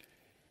okay?"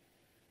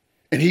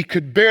 And he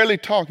could barely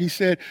talk. He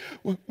said,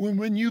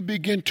 when you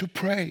begin to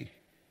pray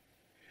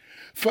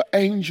for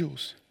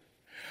angels,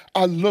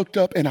 I looked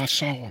up and I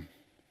saw them.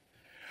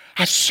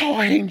 I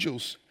saw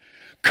angels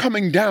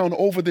coming down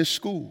over this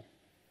school.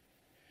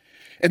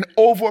 an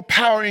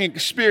overpowering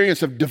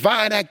experience of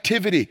divine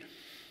activity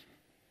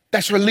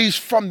that's released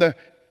from the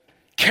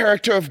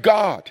character of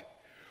God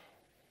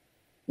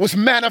was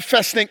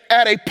manifesting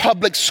at a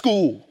public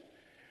school.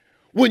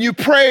 When you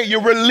pray,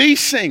 you're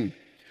releasing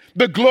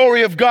the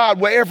glory of God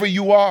wherever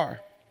you are.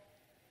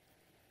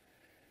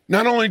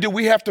 Not only do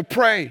we have to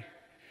pray,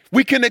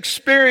 we can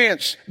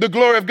experience the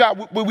glory of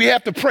God, but we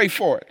have to pray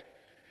for it.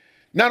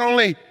 Not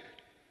only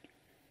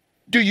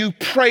do you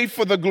pray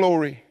for the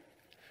glory,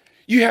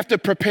 you have to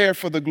prepare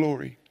for the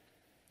glory.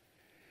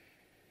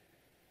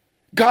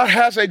 God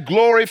has a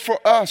glory for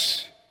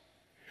us,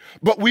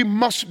 but we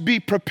must be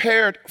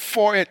prepared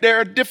for it. There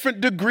are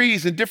different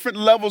degrees and different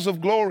levels of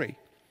glory.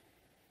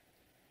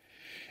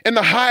 And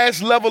the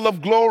highest level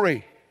of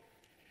glory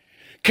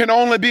can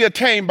only be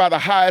attained by the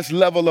highest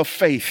level of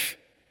faith.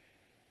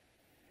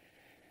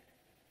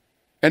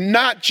 And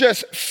not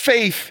just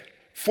faith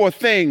for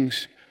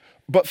things,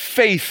 but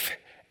faith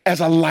as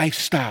a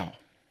lifestyle.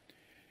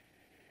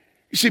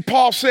 You see,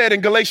 Paul said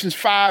in Galatians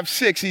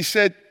 5:6, he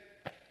said,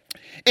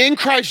 in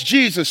Christ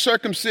Jesus,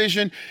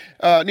 circumcision,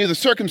 neither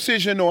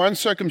circumcision nor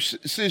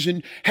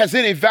uncircumcision has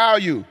any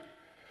value.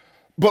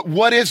 But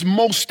what is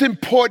most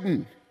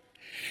important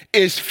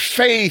is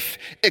faith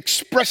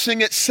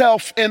expressing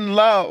itself in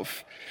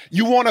love.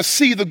 You want to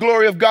see the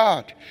glory of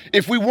God.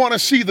 If we want to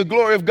see the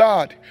glory of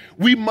God,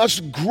 we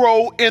must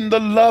grow in the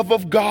love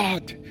of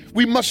God.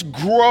 We must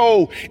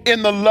grow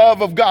in the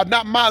love of God.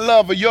 Not my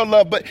love or your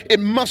love, but it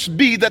must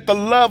be that the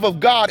love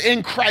of God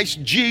in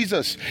Christ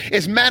Jesus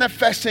is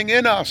manifesting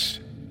in us.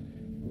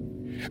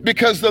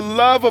 Because the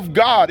love of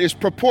God is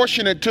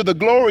proportionate to the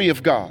glory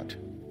of God.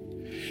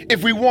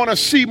 If we want to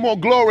see more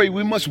glory,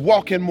 we must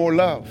walk in more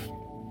love.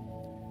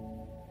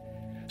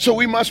 So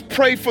we must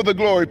pray for the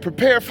glory,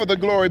 prepare for the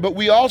glory, but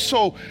we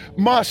also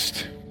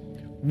must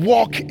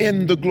walk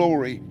in the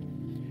glory.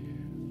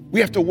 We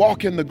have to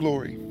walk in the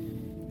glory.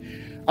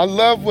 I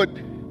love what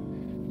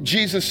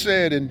Jesus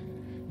said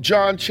in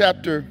John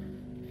chapter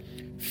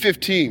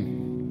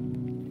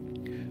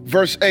 15,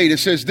 verse 8. It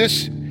says,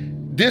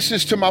 This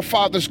is to my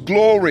Father's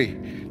glory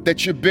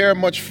that you bear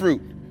much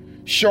fruit,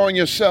 showing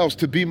yourselves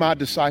to be my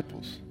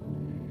disciples.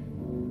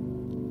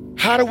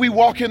 How do we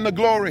walk in the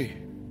glory?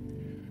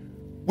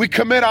 We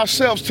commit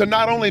ourselves to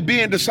not only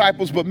being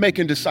disciples, but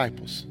making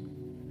disciples.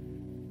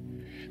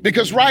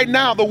 Because right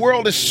now the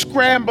world is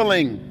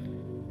scrambling.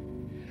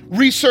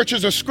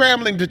 Researchers are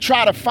scrambling to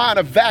try to find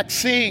a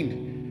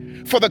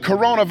vaccine for the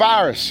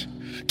coronavirus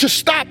to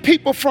stop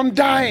people from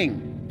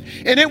dying.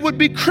 And it would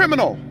be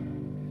criminal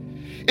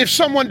if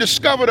someone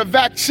discovered a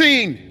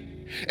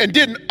vaccine and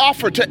didn't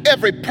offer to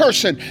every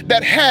person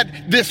that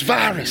had this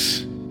virus.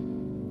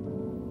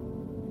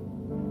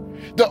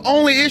 The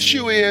only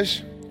issue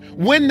is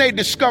when they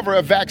discover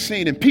a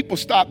vaccine and people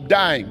stop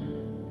dying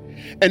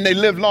and they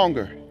live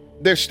longer,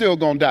 they're still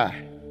going to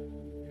die.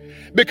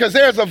 Because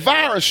there's a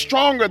virus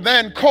stronger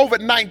than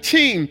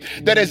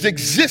COVID-19 that has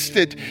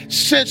existed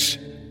since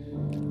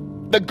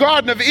the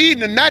Garden of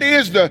Eden, and that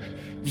is the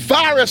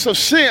virus of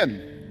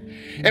sin.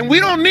 And we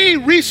don't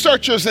need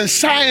researchers and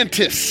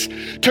scientists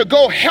to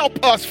go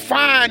help us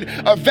find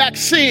a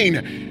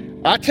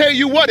vaccine. I tell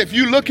you what, if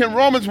you look in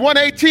Romans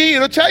 1:18,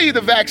 it'll tell you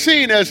the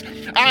vaccine is,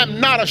 I'm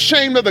not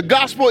ashamed of the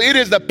gospel. It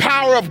is the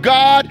power of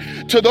God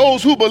to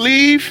those who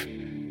believe.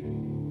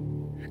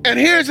 And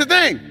here's the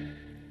thing.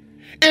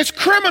 It's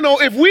criminal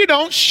if we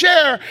don't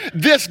share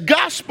this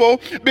gospel,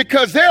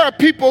 because there are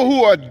people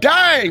who are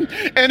dying.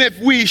 And if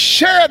we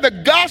share the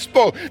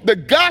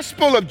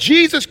gospel of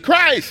Jesus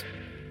Christ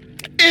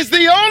is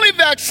the only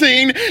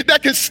vaccine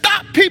that can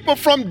stop people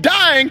from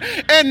dying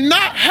and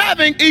not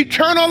having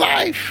eternal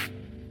life.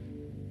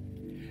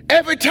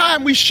 Every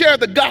time we share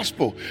the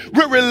gospel,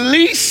 we're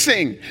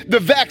releasing the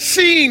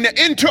vaccine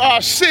into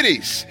our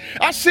cities.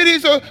 Our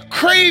cities are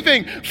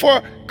craving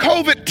for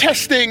COVID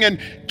testing and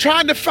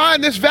trying to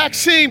find this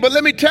vaccine. But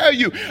let me tell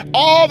you,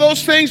 all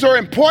those things are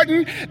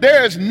important.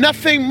 There is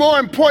nothing more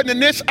important in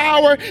this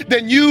hour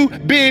than you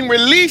being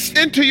released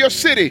into your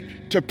city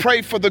to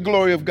pray for the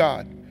glory of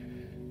God,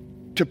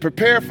 to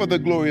prepare for the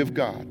glory of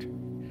God,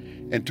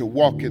 and to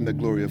walk in the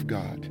glory of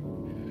God.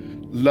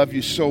 Love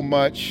you so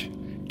much.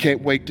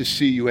 Can't wait to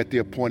see you at the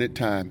appointed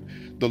time.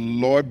 The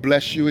Lord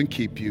bless you and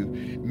keep you.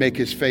 Make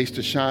his face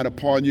to shine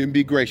upon you and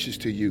be gracious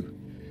to you.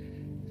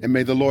 And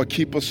may the Lord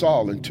keep us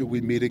all until we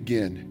meet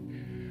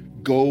again.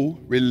 Go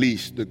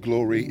release the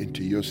glory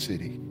into your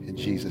city. In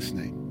Jesus'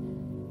 name.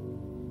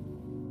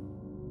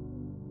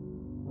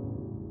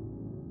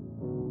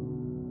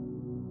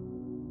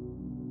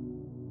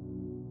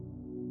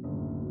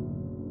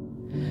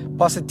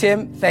 Pastor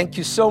Tim, thank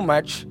you so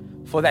much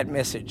for that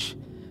message.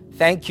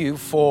 Thank you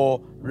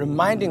for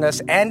reminding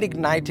us and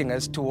igniting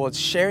us towards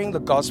sharing the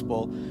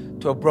gospel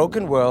to a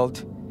broken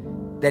world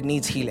that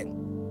needs healing.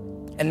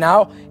 And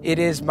now it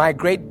is my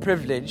great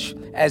privilege,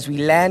 as we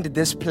land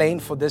this plane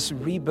for this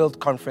Rebuild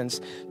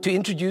conference, to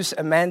introduce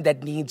a man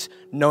that needs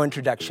no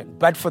introduction.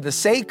 But for the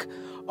sake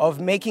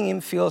of making him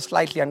feel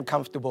slightly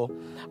uncomfortable,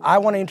 I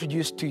want to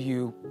introduce to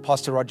you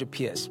Pastor Roger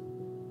Pierce.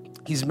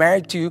 He's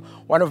married to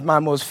one of my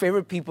most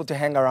favorite people to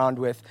hang around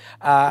with,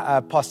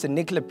 Pastor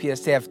Nicola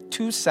Pierce. They have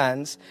 2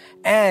 sons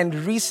and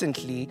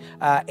recently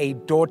a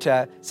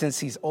daughter since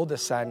his older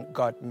son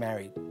got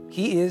married.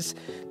 He is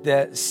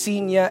the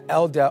senior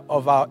elder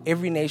of our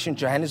Every Nation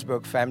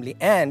Johannesburg family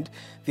and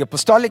the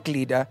apostolic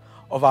leader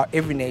of our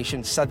Every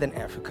Nation Southern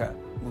Africa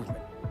movement.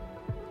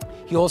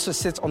 He also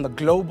sits on the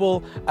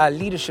global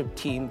leadership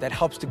team that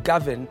helps to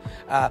govern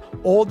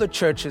all the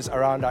churches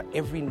around our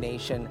Every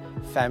Nation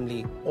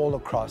family all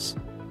across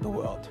the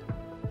world.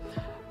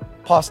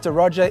 Pastor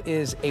Roger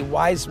is a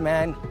wise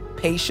man,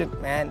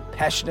 patient man,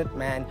 passionate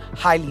man,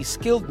 highly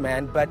skilled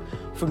man. But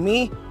for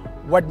me,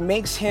 what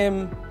makes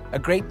him a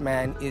great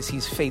man is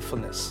his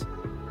faithfulness.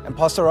 And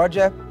Pastor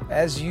Roger,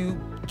 as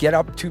you get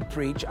up to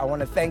preach, I want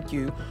to thank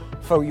you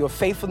for your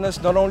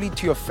faithfulness, not only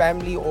to your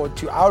family or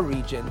to our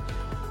region,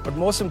 but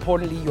most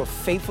importantly, your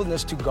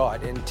faithfulness to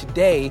God. And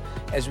today,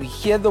 as we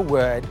hear the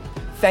word,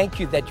 thank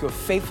you that your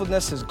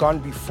faithfulness has gone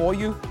before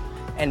you,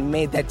 and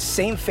may that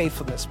same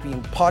faithfulness be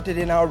imparted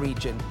in our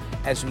region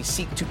as we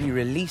seek to be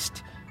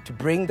released to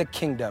bring the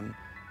kingdom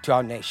to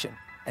our nation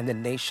and the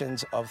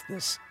nations of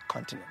this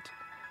continent.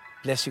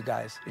 Bless you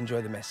guys.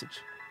 Enjoy the message.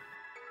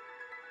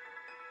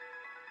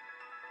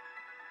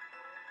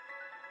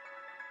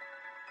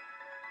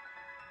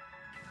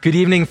 Good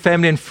evening,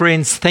 family and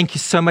friends. Thank you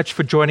so much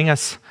for joining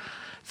us.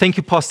 Thank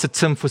you, Pastor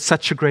Tim, for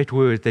such a great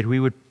word, that we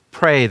would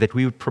pray, that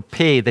we would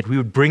prepare, that we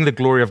would bring the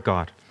glory of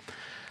God.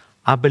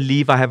 I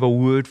believe I have a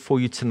word for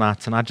you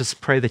tonight, and I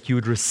just pray that you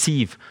would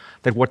receive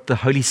that what the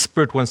Holy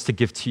Spirit wants to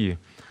give to you.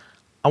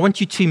 I want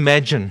you to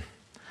imagine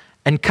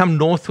and come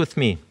north with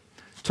me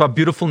to our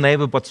beautiful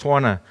neighbor,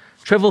 Botswana.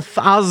 Travel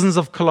thousands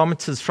of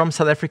kilometers from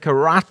South Africa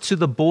right to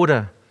the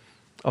border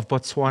of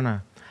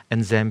Botswana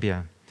and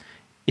Zambia.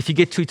 If you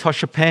get to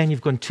Itoshapan,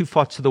 you've gone too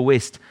far to the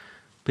west.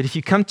 But if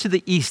you come to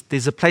the east,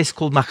 there's a place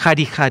called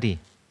Makgadikgadi.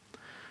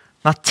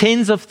 Now,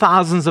 tens of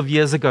thousands of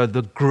years ago,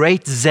 the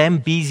great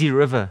Zambezi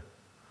River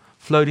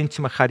flowed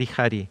into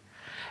Makgadikgadi.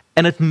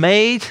 And it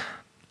made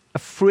a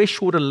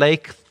freshwater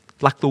lake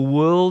like the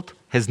world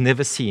has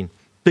never seen.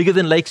 Bigger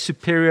than Lake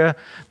Superior,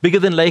 bigger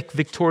than Lake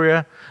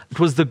Victoria. It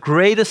was the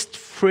greatest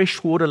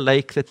freshwater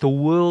lake that the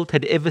world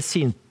had ever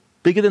seen.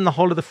 Bigger than the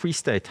whole of the Free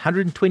State,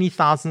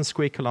 120,000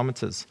 square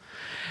kilometers.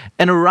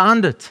 And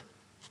around it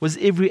was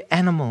every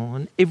animal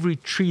and every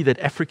tree that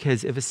Africa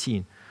has ever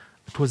seen.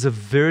 It was a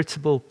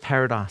veritable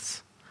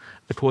paradise.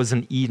 It was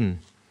an Eden.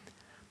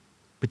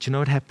 But you know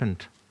what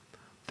happened?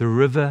 The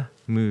river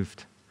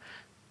moved.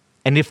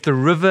 And if the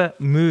river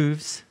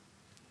moves,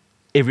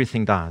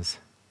 everything dies.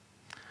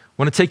 I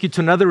want to take you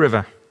to another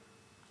river.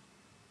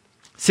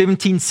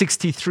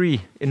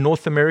 1763 in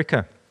North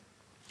America.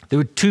 There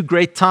were 2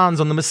 great towns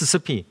on the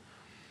Mississippi.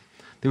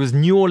 There was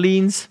New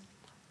Orleans,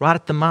 right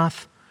at the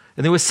mouth,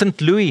 and there was St.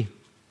 Louis,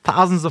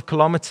 thousands of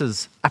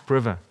kilometers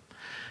upriver.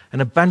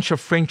 And a bunch of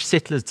French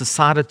settlers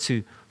decided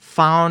to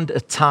found a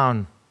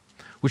town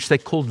which they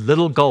called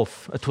Little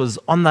Gulf. It was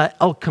on the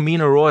El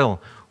Camino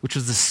Royal, which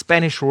was the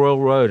Spanish Royal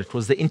Road. It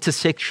was the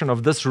intersection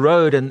of this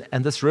road and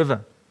this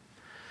river.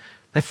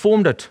 They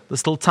formed it,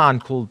 this little town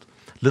called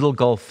Little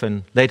Gulf,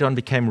 and later on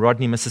became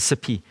Rodney,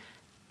 Mississippi.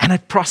 And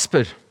it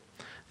prospered.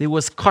 There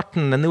was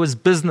cotton, and there was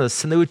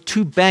business, and there were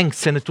 2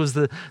 banks, and it was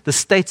the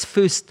state's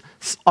first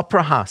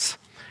opera house.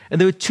 And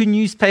there were 2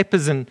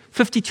 newspapers and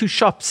 52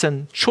 shops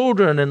and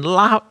children and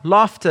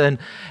laughter.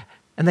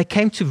 And they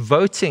came to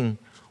voting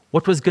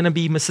what was going to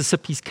be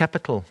Mississippi's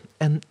capital.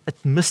 And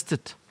it missed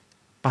it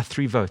by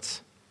 3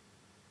 votes.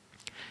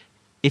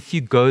 If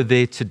you go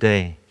there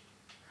today,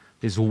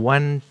 there's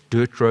 1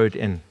 dirt road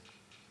in,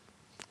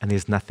 and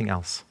there's nothing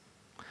else.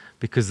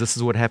 Because this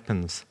is what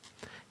happens.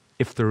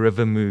 If the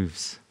river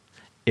moves,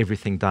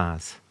 everything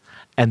dies.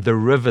 And the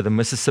river, the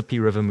Mississippi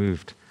River,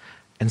 moved.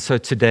 And so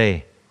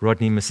today,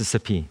 Rodney,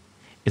 Mississippi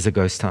is a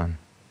ghost town.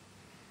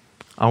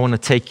 I want to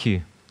take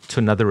you to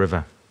another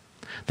river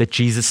that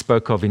Jesus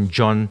spoke of in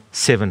John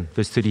 7,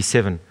 verse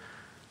 37.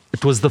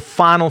 It was the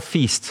final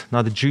feast.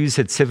 Now, the Jews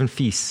had 7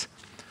 feasts.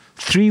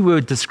 3 were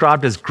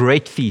described as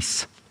great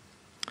feasts.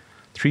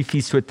 3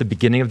 feasts were at the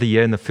beginning of the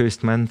year in the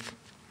first month,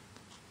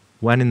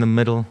 1 in the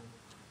middle,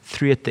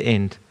 3 at the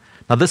end.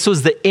 Now, this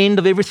was the end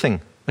of everything.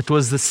 It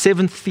was the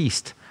 7th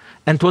feast.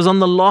 And it was on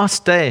the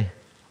last day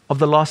of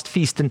the last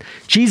feast. And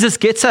Jesus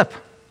gets up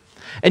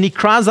and he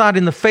cries out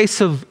in the face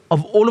of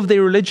all of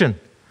their religion.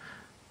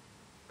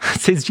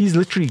 It says Jesus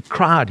literally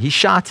cried. He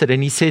shouted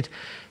and he said,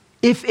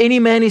 "If any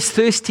man is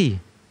thirsty,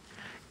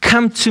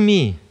 come to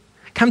me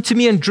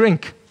and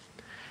drink.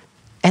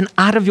 And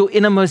out of your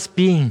innermost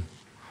being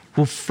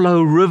will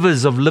flow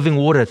rivers of living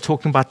water,"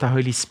 talking about the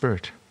Holy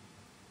Spirit.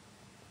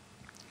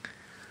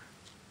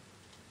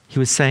 He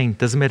was saying,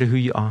 doesn't matter who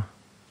you are,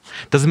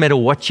 doesn't matter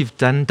what you've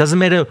done, doesn't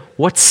matter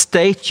what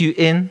state you're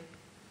in,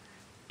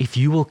 if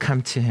you will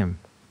come to him,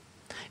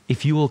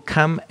 if you will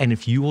come and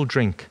if you will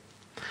drink.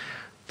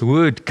 The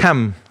word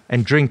come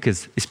and drink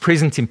is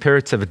present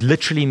imperative. It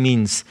literally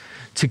means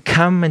to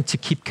come and to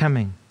keep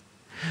coming,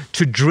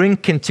 to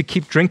drink and to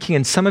keep drinking.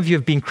 And some of you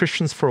have been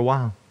Christians for a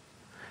while,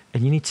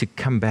 and you need to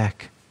come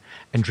back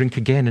and drink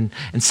again.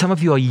 And some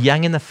of you are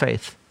young in the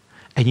faith,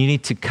 and you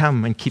need to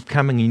come and keep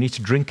coming. You need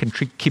to drink and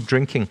keep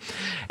drinking.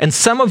 And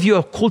some of you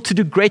are called to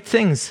do great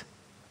things,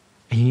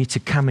 and you need to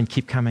come and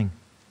keep coming.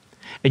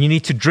 And you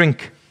need to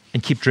drink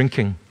and keep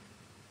drinking.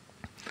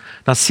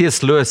 Now,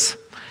 C.S. Lewis,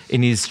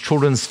 in his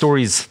children's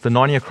stories, the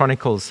Narnia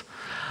Chronicles,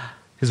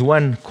 there's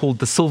one called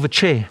The Silver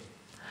Chair.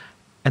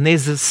 And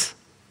there's this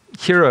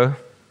heroine,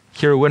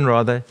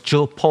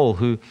 Jill Pole,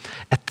 who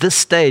at this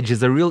stage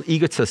is a real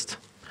egotist.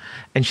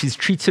 And she's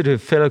treated her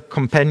fellow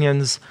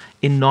companions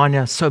in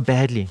Narnia so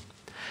badly.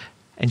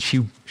 And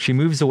she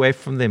moves away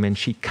from them, and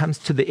she comes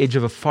to the edge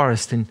of a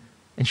forest, and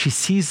she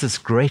sees this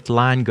great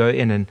lion go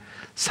in, and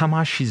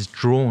somehow she's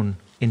drawn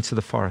into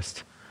the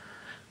forest.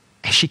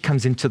 As she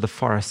comes into the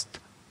forest,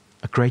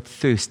 a great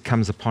thirst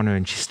comes upon her,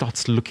 and she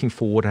starts looking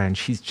for water, and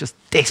she's just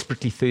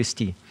desperately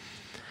thirsty.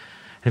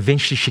 And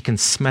eventually she can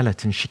smell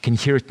it, and she can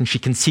hear it, and she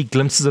can see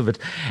glimpses of it.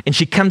 And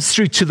she comes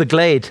through to the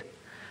glade,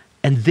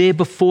 and there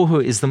before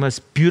her is the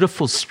most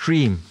beautiful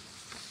stream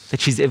that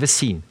she's ever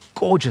seen.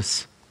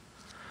 Gorgeous.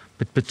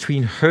 But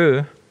between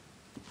her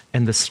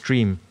and the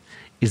stream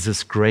is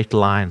this great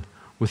lion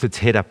with its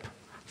head up,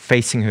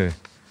 facing her.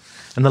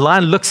 And the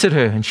lion looks at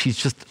her, and she's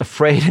just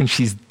afraid, and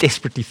she's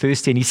desperately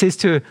thirsty. And he says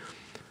to her,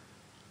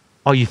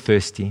 "Are you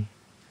thirsty?"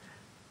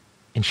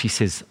 And she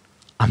says,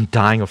 "I'm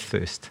dying of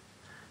thirst."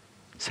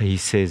 So he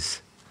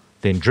says,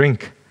 "Then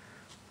drink."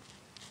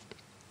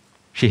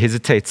 She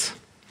hesitates.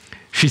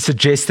 She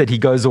suggests that he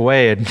goes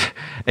away,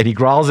 and he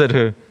growls at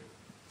her.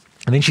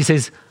 And then she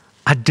says,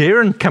 "I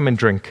daren't come and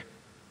drink."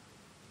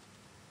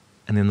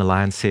 And then the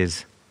lion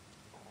says,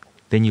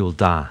 "Then you'll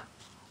die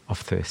of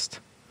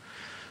thirst."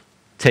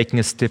 Taking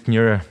a step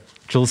nearer,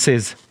 Jill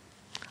says,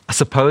 "I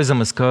suppose I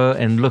must go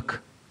and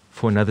look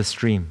for another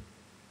stream."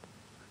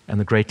 And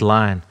the great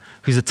lion,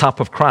 who's a type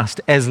of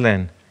Christ,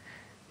 Aslan,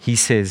 he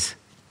says,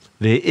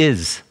 "There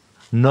is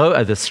no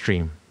other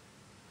stream."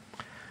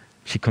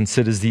 She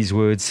considers these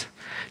words.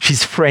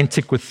 She's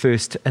frantic with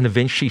thirst, and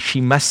eventually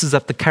she musters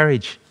up the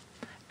courage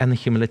and the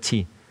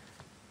humility,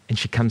 and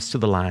she comes to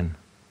the lion,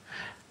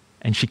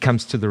 and she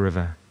comes to the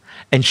river,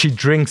 and she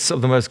drinks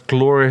of the most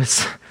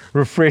glorious,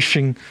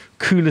 refreshing,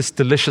 coolest,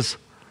 delicious,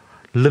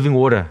 living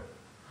water,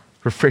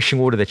 refreshing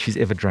water that she's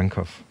ever drunk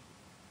of.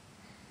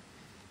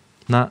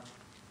 Now,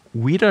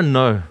 we don't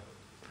know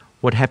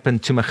what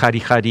happened to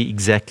Makgadikgadi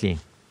exactly.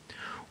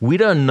 We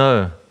don't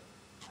know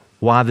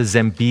why the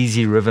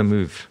Zambezi River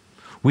moved.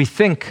 We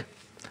think,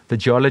 the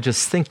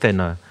geologists think they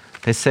know.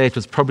 They say it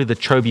was probably the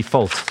Chobe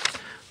Fault.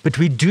 But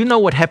we do know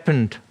what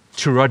happened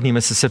to Rodney,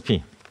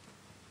 Mississippi.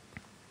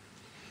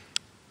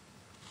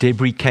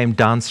 Debris came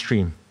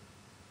downstream,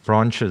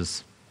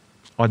 branches,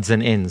 odds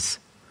and ends,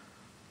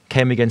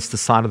 came against the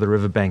side of the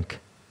riverbank,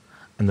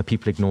 and the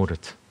people ignored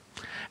it.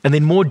 And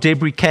then more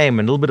debris came,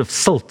 and a little bit of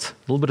silt,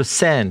 a little bit of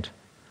sand,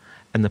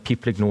 and the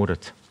people ignored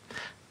it.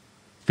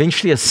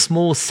 Eventually, a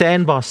small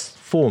sandbar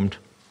formed,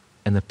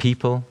 and the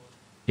people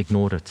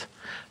ignored it.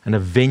 And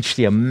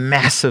eventually, a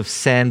massive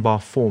sandbar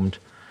formed.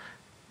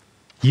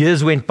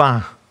 Years went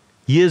by,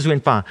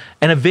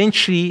 and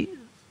eventually,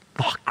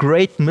 the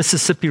great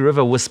Mississippi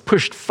River was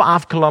pushed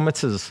 5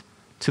 kilometers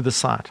to the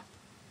side.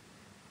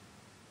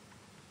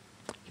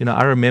 You know,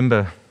 I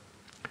remember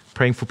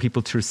praying for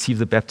people to receive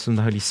the baptism of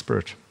the Holy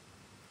Spirit.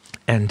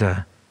 And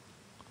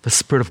the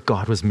Spirit of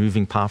God was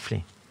moving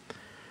powerfully.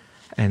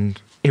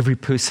 And every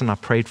person I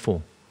prayed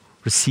for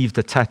received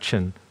a touch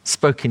and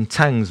spoke in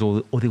tongues,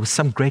 or there was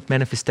some great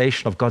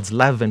manifestation of God's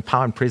love and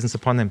power and presence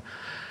upon them.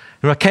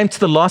 And when I came to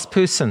the last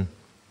person,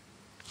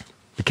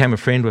 became a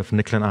friend with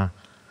Nicola and I,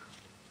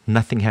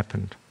 nothing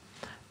happened.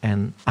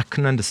 And I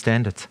couldn't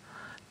understand it.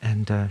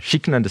 And she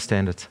couldn't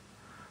understand it.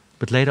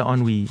 But later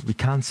on, we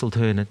counseled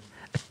her, and it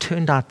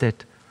turned out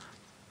that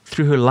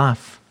through her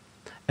life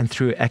and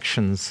through her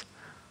actions,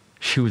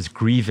 she was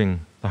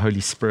grieving the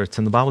Holy Spirit.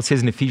 And the Bible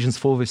says in Ephesians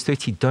 4, verse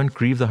 30, don't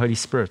grieve the Holy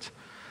Spirit.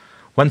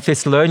 1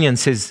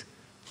 Thessalonians says,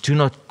 do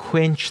not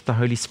quench the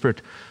Holy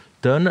Spirit.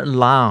 Don't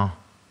allow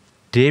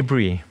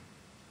debris,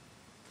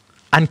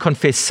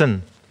 unconfessed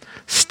sin,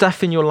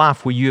 stuff in your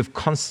life where you have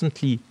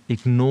constantly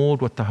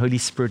ignored what the Holy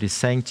Spirit is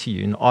saying to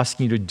you and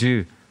asking you to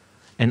do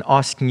and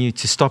asking you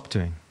to stop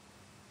doing.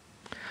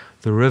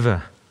 The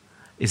river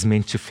is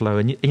meant to flow.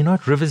 And you know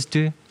what rivers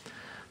do?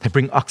 They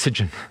bring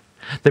oxygen.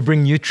 They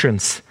bring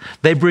nutrients.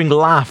 They bring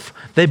life.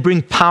 They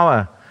bring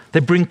power. They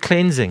bring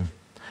cleansing.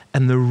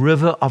 And the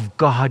river of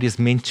God is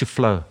meant to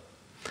flow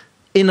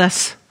in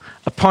us,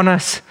 upon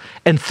us,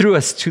 and through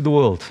us to the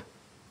world.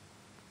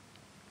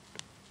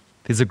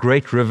 There's a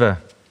great river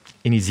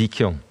in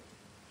Ezekiel.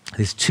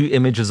 There's 2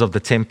 images of the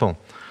temple.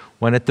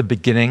 One at the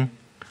beginning,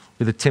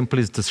 where the temple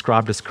is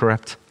described as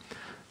corrupt.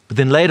 But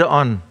then later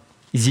on,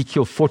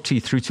 Ezekiel 40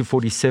 through to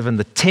 47,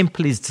 the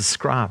temple is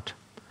described.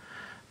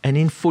 And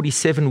in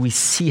 47, we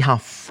see how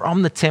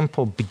from the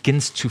temple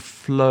begins to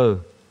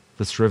flow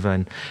this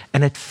river.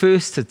 And at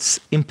first, it's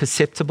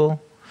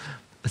imperceptible.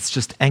 It's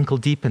just ankle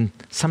deep. And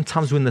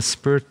sometimes when the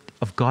Spirit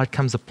of God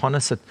comes upon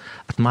us, it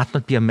might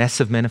not be a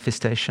massive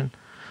manifestation.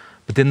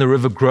 But then the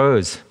river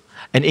grows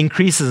and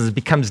increases and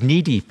becomes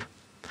knee deep.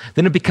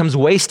 Then it becomes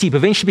waist deep.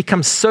 Eventually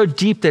becomes so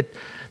deep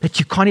that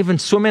you can't even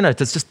swim in it.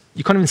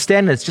 You can't even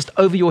stand in it. It's just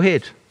over your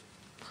head.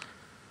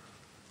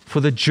 For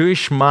the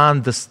Jewish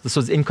mind, this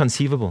was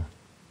inconceivable.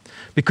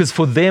 Because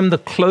for them, the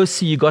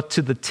closer you got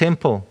to the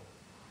temple,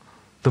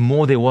 the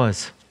more there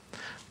was.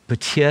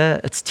 But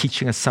here, it's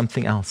teaching us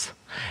something else.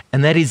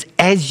 And that is,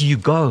 as you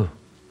go,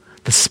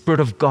 the Spirit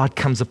of God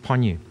comes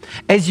upon you.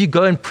 As you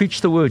go and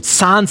preach the word,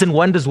 signs and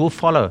wonders will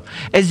follow.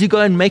 As you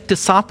go and make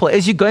disciples,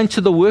 as you go into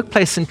the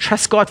workplace and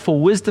trust God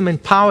for wisdom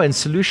and power and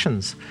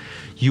solutions,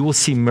 you will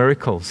see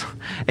miracles,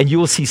 and you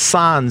will see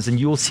signs, and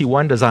you will see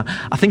wonders. I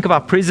think of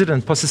our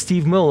president, Pastor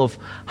Steve Mill, of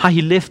how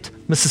he left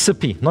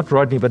Mississippi, not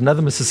Rodney, but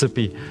another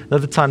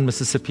town in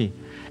Mississippi,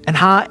 and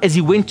how, as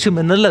he went to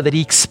Manila, that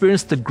he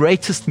experienced the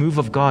greatest move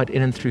of God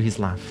in and through his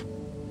life.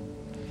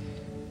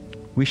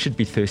 We should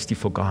be thirsty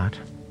for God.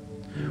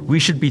 We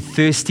should be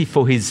thirsty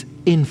for his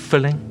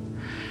infilling,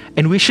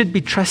 and we should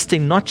be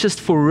trusting not just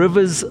for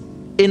rivers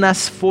in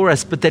us, for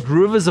us, but that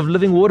rivers of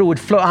living water would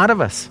flow out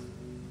of us,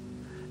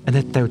 and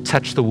that they would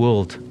touch the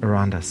world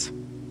around us.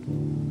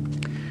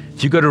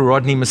 If you go to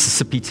Rodney,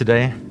 Mississippi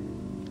today,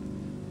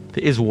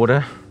 there is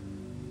water,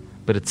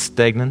 but it's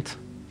stagnant,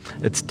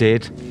 it's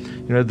dead.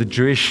 You know, the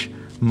Jewish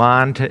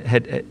mind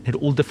had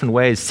all different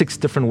ways, 6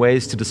 different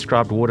ways to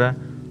describe water.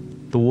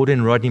 The water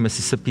in Rodney,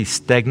 Mississippi is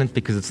stagnant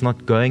because it's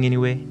not going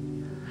anywhere,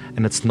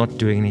 and it's not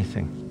doing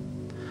anything.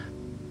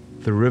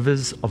 The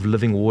rivers of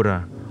living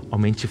water are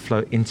meant to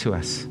flow into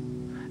us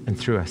and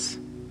through us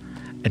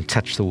and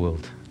touch the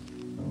world.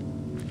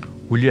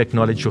 Will you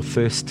acknowledge your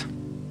thirst?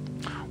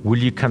 Will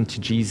you come to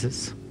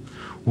Jesus?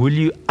 Will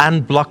you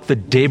unblock the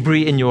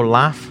debris in your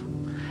life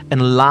and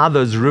allow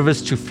those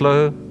rivers to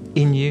flow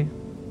in you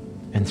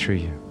and through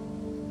you?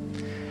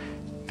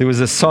 There was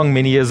a song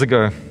many years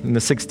ago in the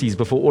 60s,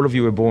 before all of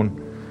you were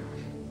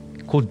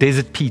born, called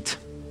Desert Pete.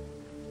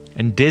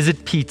 And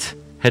Desert Pete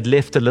had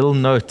left a little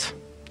note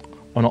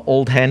on an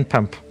old hand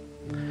pump.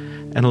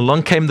 And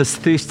along came this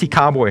thirsty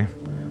cowboy.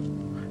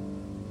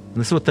 And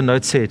this is what the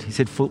note said. He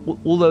said, for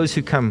all those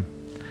who come,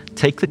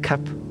 take the cup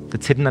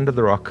that's hidden under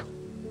the rock.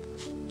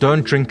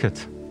 Don't drink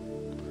it,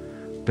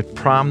 but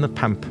prime the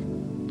pump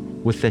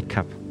with that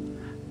cup,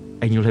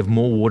 and you'll have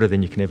more water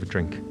than you can ever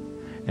drink.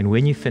 And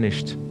when you're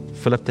finished,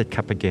 fill up that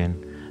cup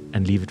again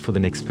and leave it for the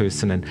next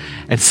person.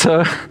 And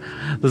so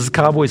this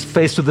cowboy is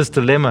faced with this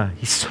dilemma.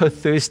 He's so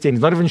thirsty and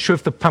he's not even sure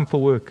if the pump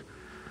will work.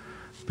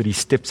 But he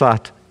steps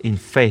out in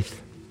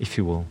faith, if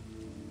you will,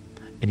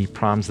 and he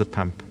primes the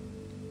pump.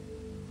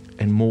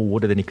 And more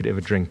water than he could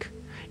ever drink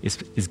is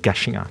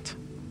gushing out.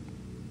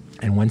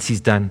 And once he's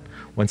done,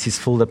 once he's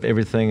filled up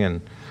everything and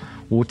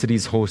watered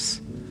his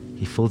horse,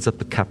 he fills up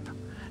the cup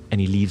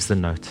and he leaves the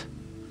note.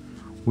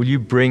 Will you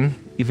bring,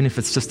 even if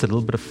it's just a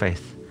little bit of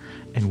faith,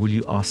 and will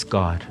you ask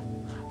God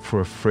for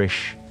a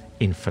fresh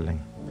infilling?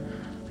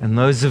 And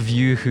those of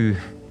you who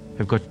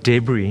have got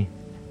debris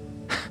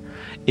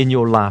in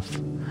your life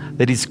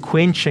that is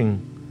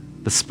quenching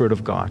the Spirit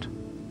of God,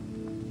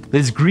 that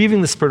is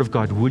grieving the Spirit of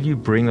God, will you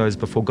bring those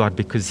before God,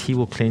 because he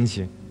will cleanse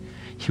you,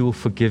 he will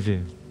forgive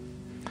you.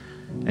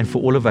 And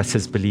for all of us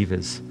as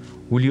believers,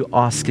 will you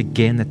ask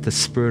again that the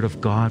Spirit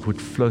of God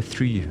would flow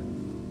through you,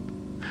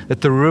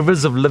 that the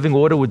rivers of living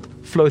water would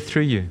flow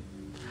through you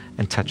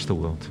and touch the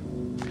world?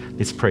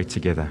 Let's pray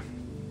together.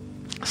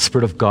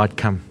 Spirit of God,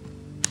 come.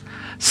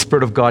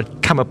 Spirit of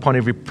God, come upon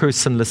every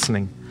person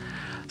listening.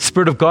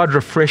 Spirit of God,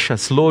 refresh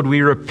us. Lord,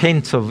 we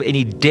repent of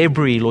any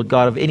debris, Lord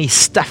God, of any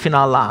stuff in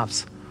our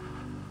lives,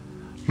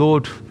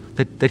 Lord,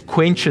 that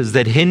quenches,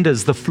 that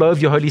hinders the flow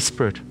of your Holy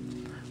Spirit.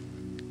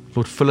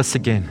 Lord, fill us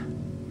again.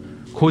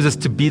 Cause us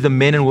to be the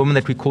men and women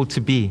that we're called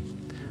to be.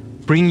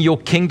 Bring your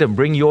kingdom,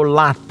 bring your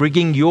light,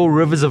 bringing your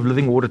rivers of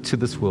living water to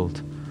this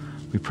world.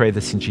 We pray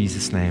this in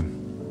Jesus'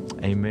 name.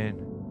 Amen.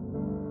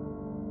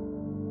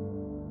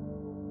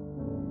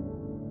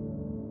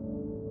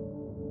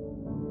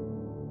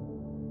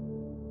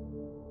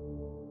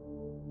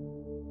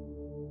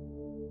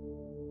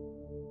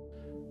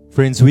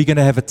 Friends, we're going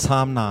to have a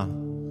time now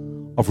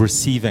of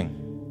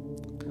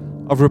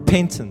receiving, of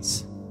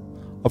repentance,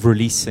 of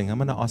releasing. I'm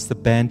going to ask the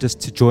band just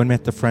to join me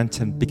at the front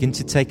and begin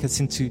to take us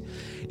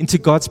into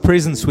God's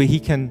presence, where he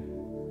can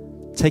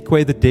take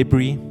away the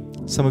debris.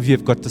 Some of you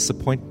have got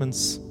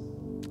disappointments,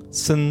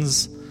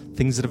 sins,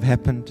 things that have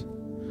happened.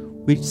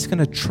 We're just going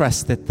to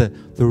trust that the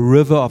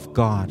river of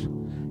God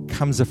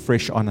comes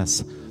afresh on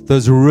us.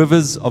 Those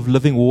rivers of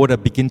living water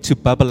begin to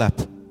bubble up.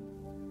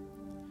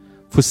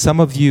 For some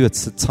of you,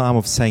 it's a time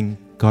of saying,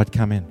 God,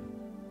 come in.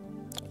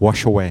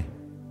 Wash away.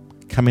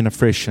 Come in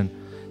afresh. And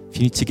if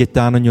you need to get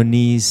down on your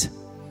knees,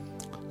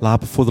 lie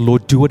before the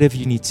Lord, do whatever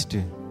you need to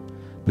do.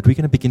 But we're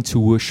going to begin to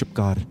worship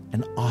God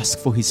and ask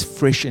for his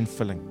fresh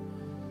infilling.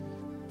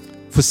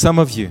 For some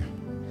of you,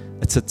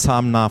 it's a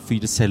time now for you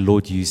to say,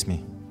 Lord, use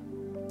me.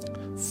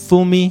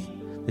 Fill me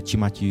that you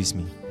might use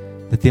me.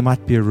 That there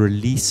might be a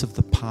release of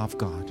the power of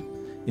God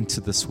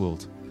into this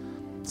world.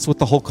 That's what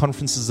the whole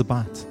conference is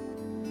about.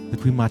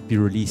 That we might be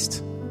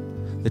released.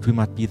 That we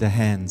might be the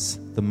hands,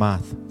 the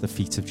mouth, the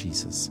feet of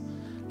Jesus.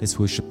 Let's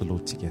worship the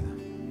Lord together.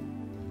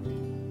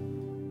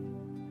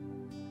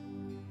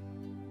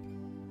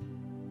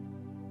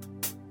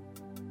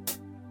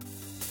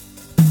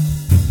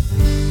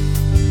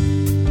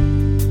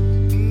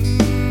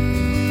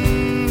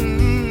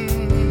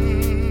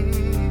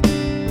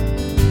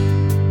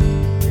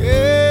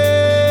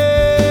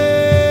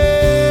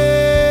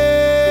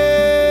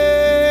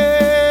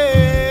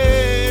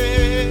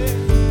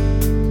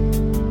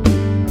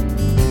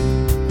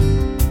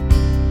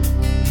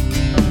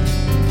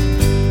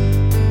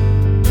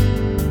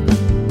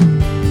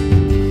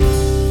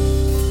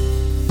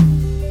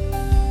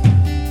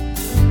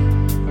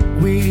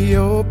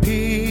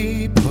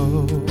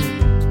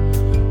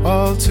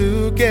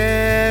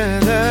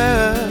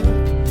 together,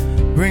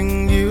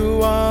 bring you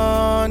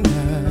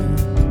honor,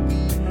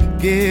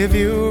 give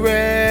you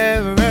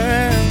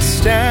reverence,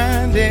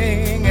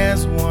 standing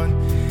as one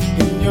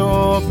in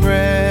your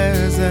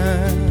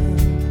presence.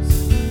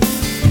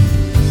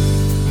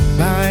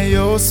 By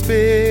your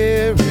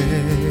Spirit,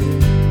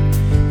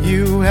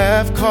 you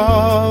have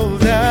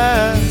called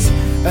us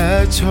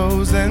a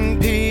chosen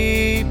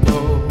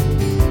people,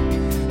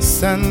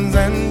 sons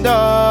and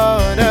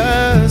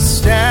daughters,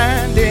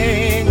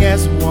 standing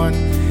as one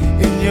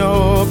in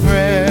your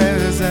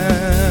presence.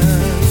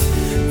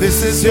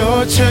 This is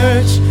your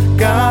church,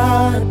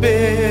 God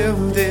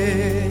build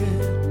it.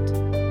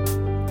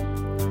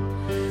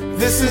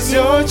 This is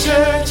your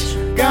church,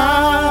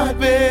 God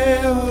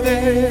build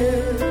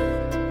it.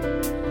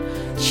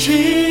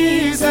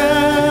 Jesus,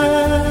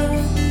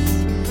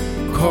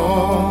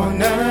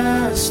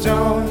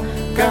 cornerstone,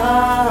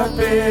 God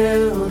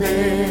build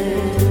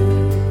it.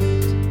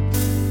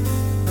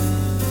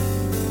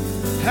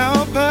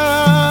 Help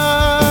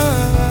us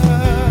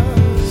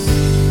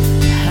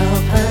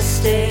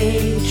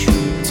stay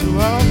true to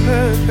our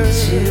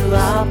purpose.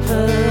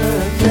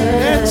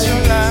 Let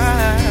your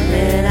light,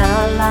 let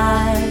our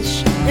light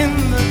shine in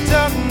the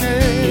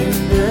darkness,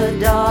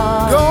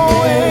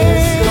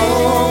 going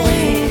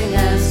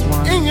as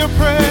one in your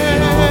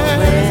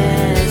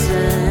presence.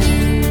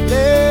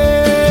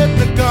 Let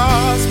the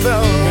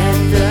gospel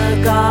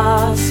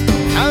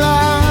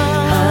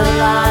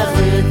alive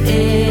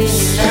within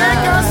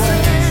shake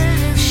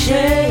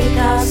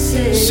our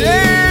city,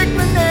 shake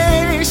the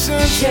nation,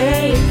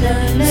 shake the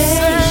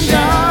nation. Send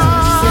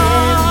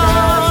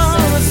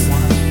us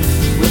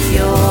with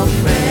your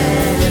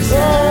presence.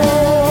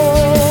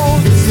 Oh,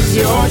 this is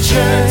your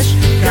church,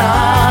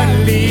 God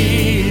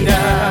lead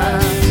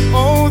us.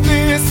 Oh,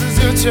 this is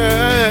your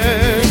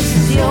church. This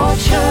is your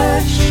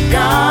church,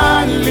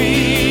 God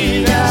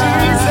lead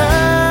us.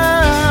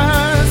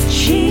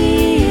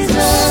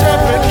 Jesus,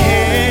 Shepherd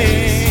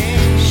King,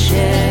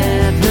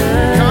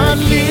 God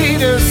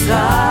lead us.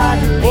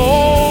 God lead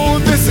Oh,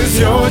 this is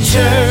your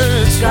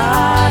church.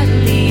 God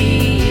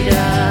lead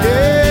us. Yeah,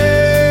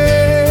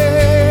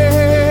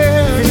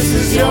 this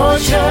is your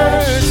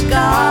church.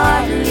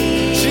 God lead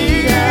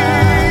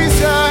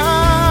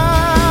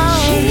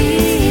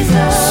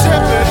Jesus,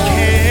 Shepherd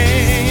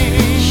King,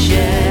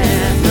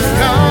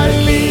 God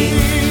lead.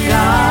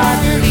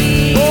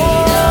 Oh,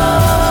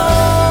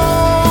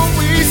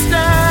 we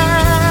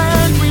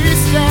stand, we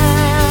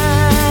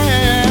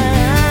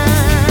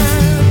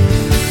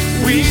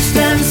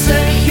stand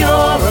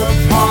secure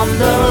upon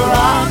the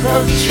rock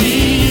of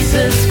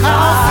Jesus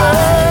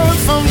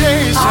Christ,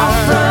 our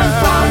firm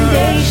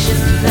foundation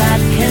that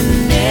can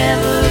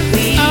never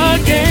be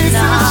against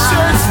this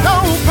church, no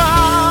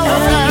power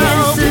of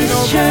hell against can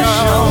this church,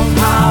 no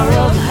power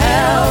of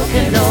hell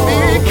can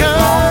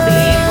overcome,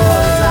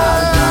 because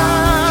our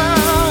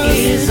God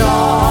is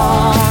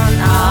on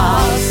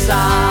our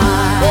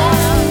side.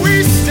 Oh, we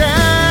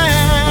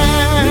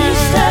stand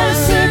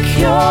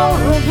secure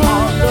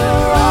upon the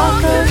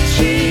rock of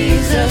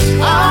Jesus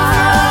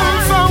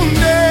Christ, our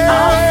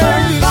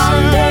firm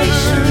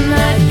foundation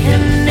that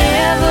can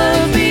never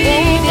be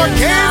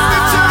denied.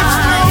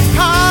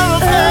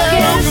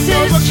 Against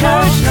this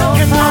church, no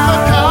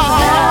power of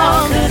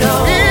hell could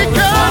overcome,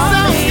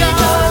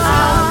 because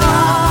our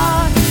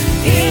God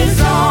is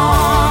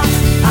on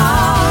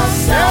our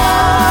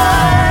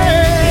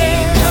side.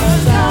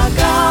 Because our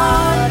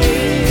God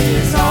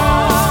is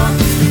on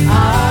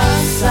our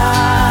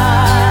side.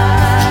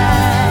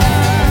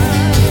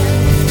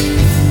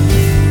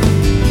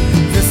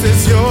 This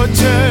is your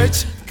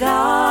church.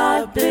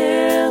 God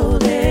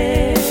build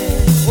it.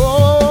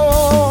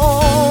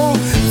 Oh,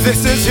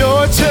 this is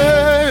your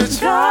church.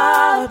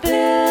 God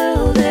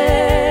build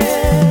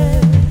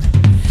it.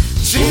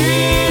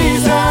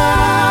 Jesus,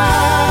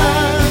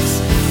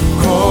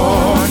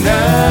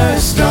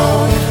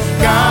 cornerstone,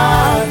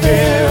 God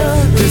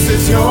build. This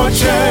is your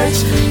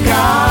church.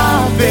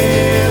 God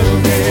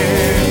build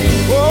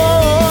it.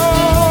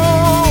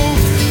 Oh,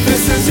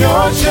 this is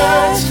your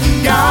church.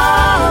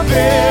 God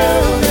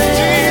build it.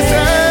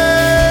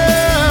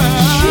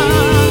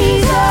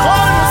 Jesus,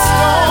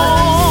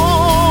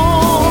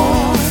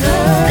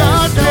 cornerstone,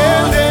 God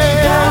build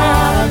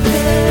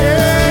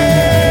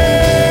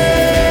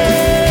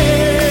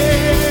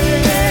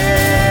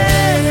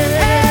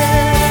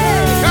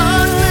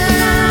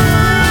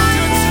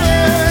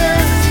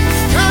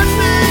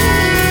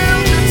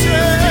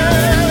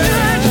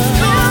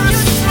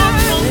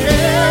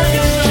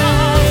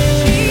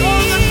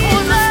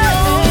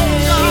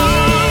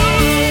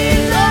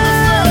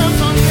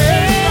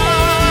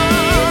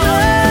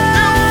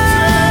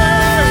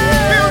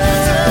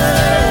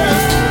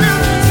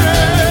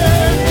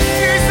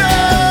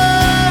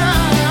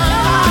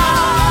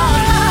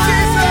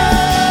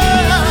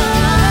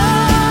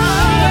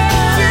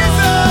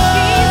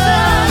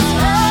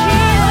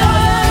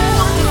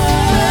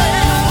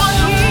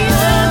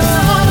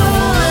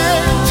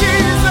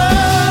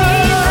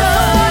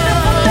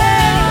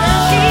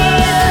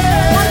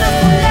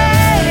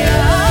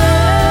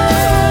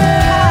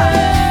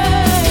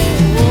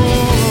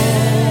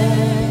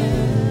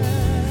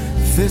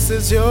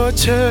your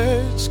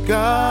church,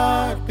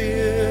 God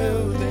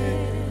building.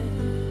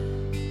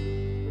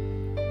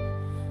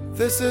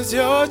 This is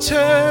your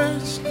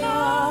church,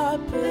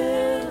 God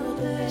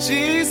building.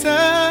 Jesus,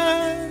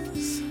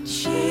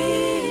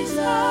 Jesus,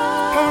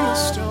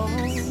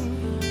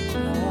 cornerstone,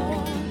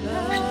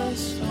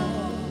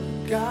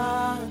 cornerstone.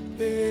 God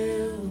building.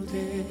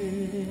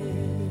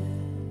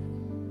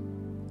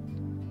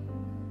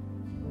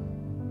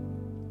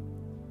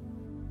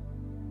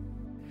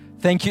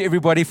 Thank you,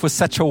 everybody, for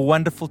such a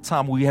wonderful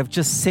time. We have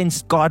just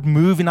sensed God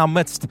move in our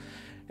midst,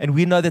 and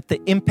we know that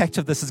the impact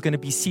of this is going to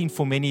be seen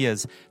for many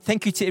years.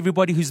 Thank you to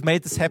everybody who's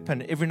made this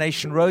happen, Every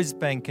Nation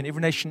Rosebank and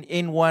Every Nation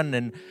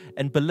N1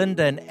 and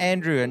Belinda and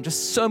Andrew, and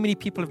just so many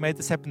people have made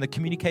this happen, the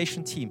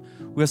communication team.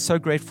 We are so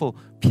grateful.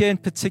 Pierre in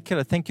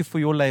particular, thank you for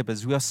your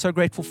labors. We are so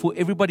grateful for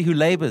everybody who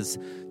labors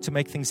to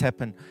make things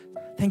happen.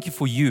 Thank you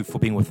for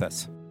being with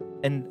us.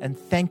 And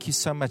thank you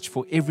so much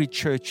for every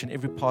church and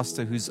every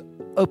pastor who's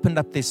opened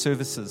up their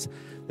services,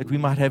 that we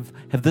might have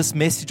this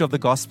message of the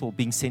gospel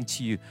being sent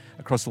to you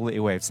across all the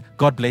airwaves.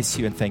 God bless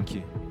you and thank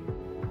you.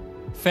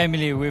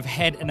 Family, we've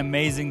had an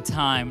amazing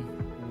time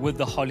with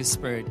the Holy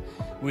Spirit.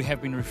 We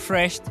have been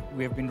refreshed,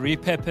 we have been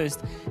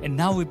repurposed, and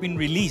now we've been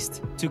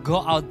released to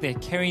go out there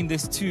carrying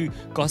these two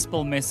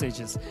gospel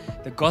messages,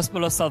 the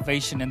gospel of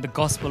salvation and the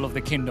gospel of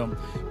the kingdom.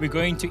 We're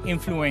going to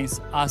influence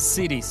our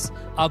cities,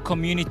 our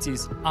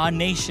communities, our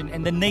nation,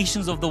 and the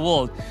nations of the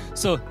world.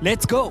 So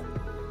let's go.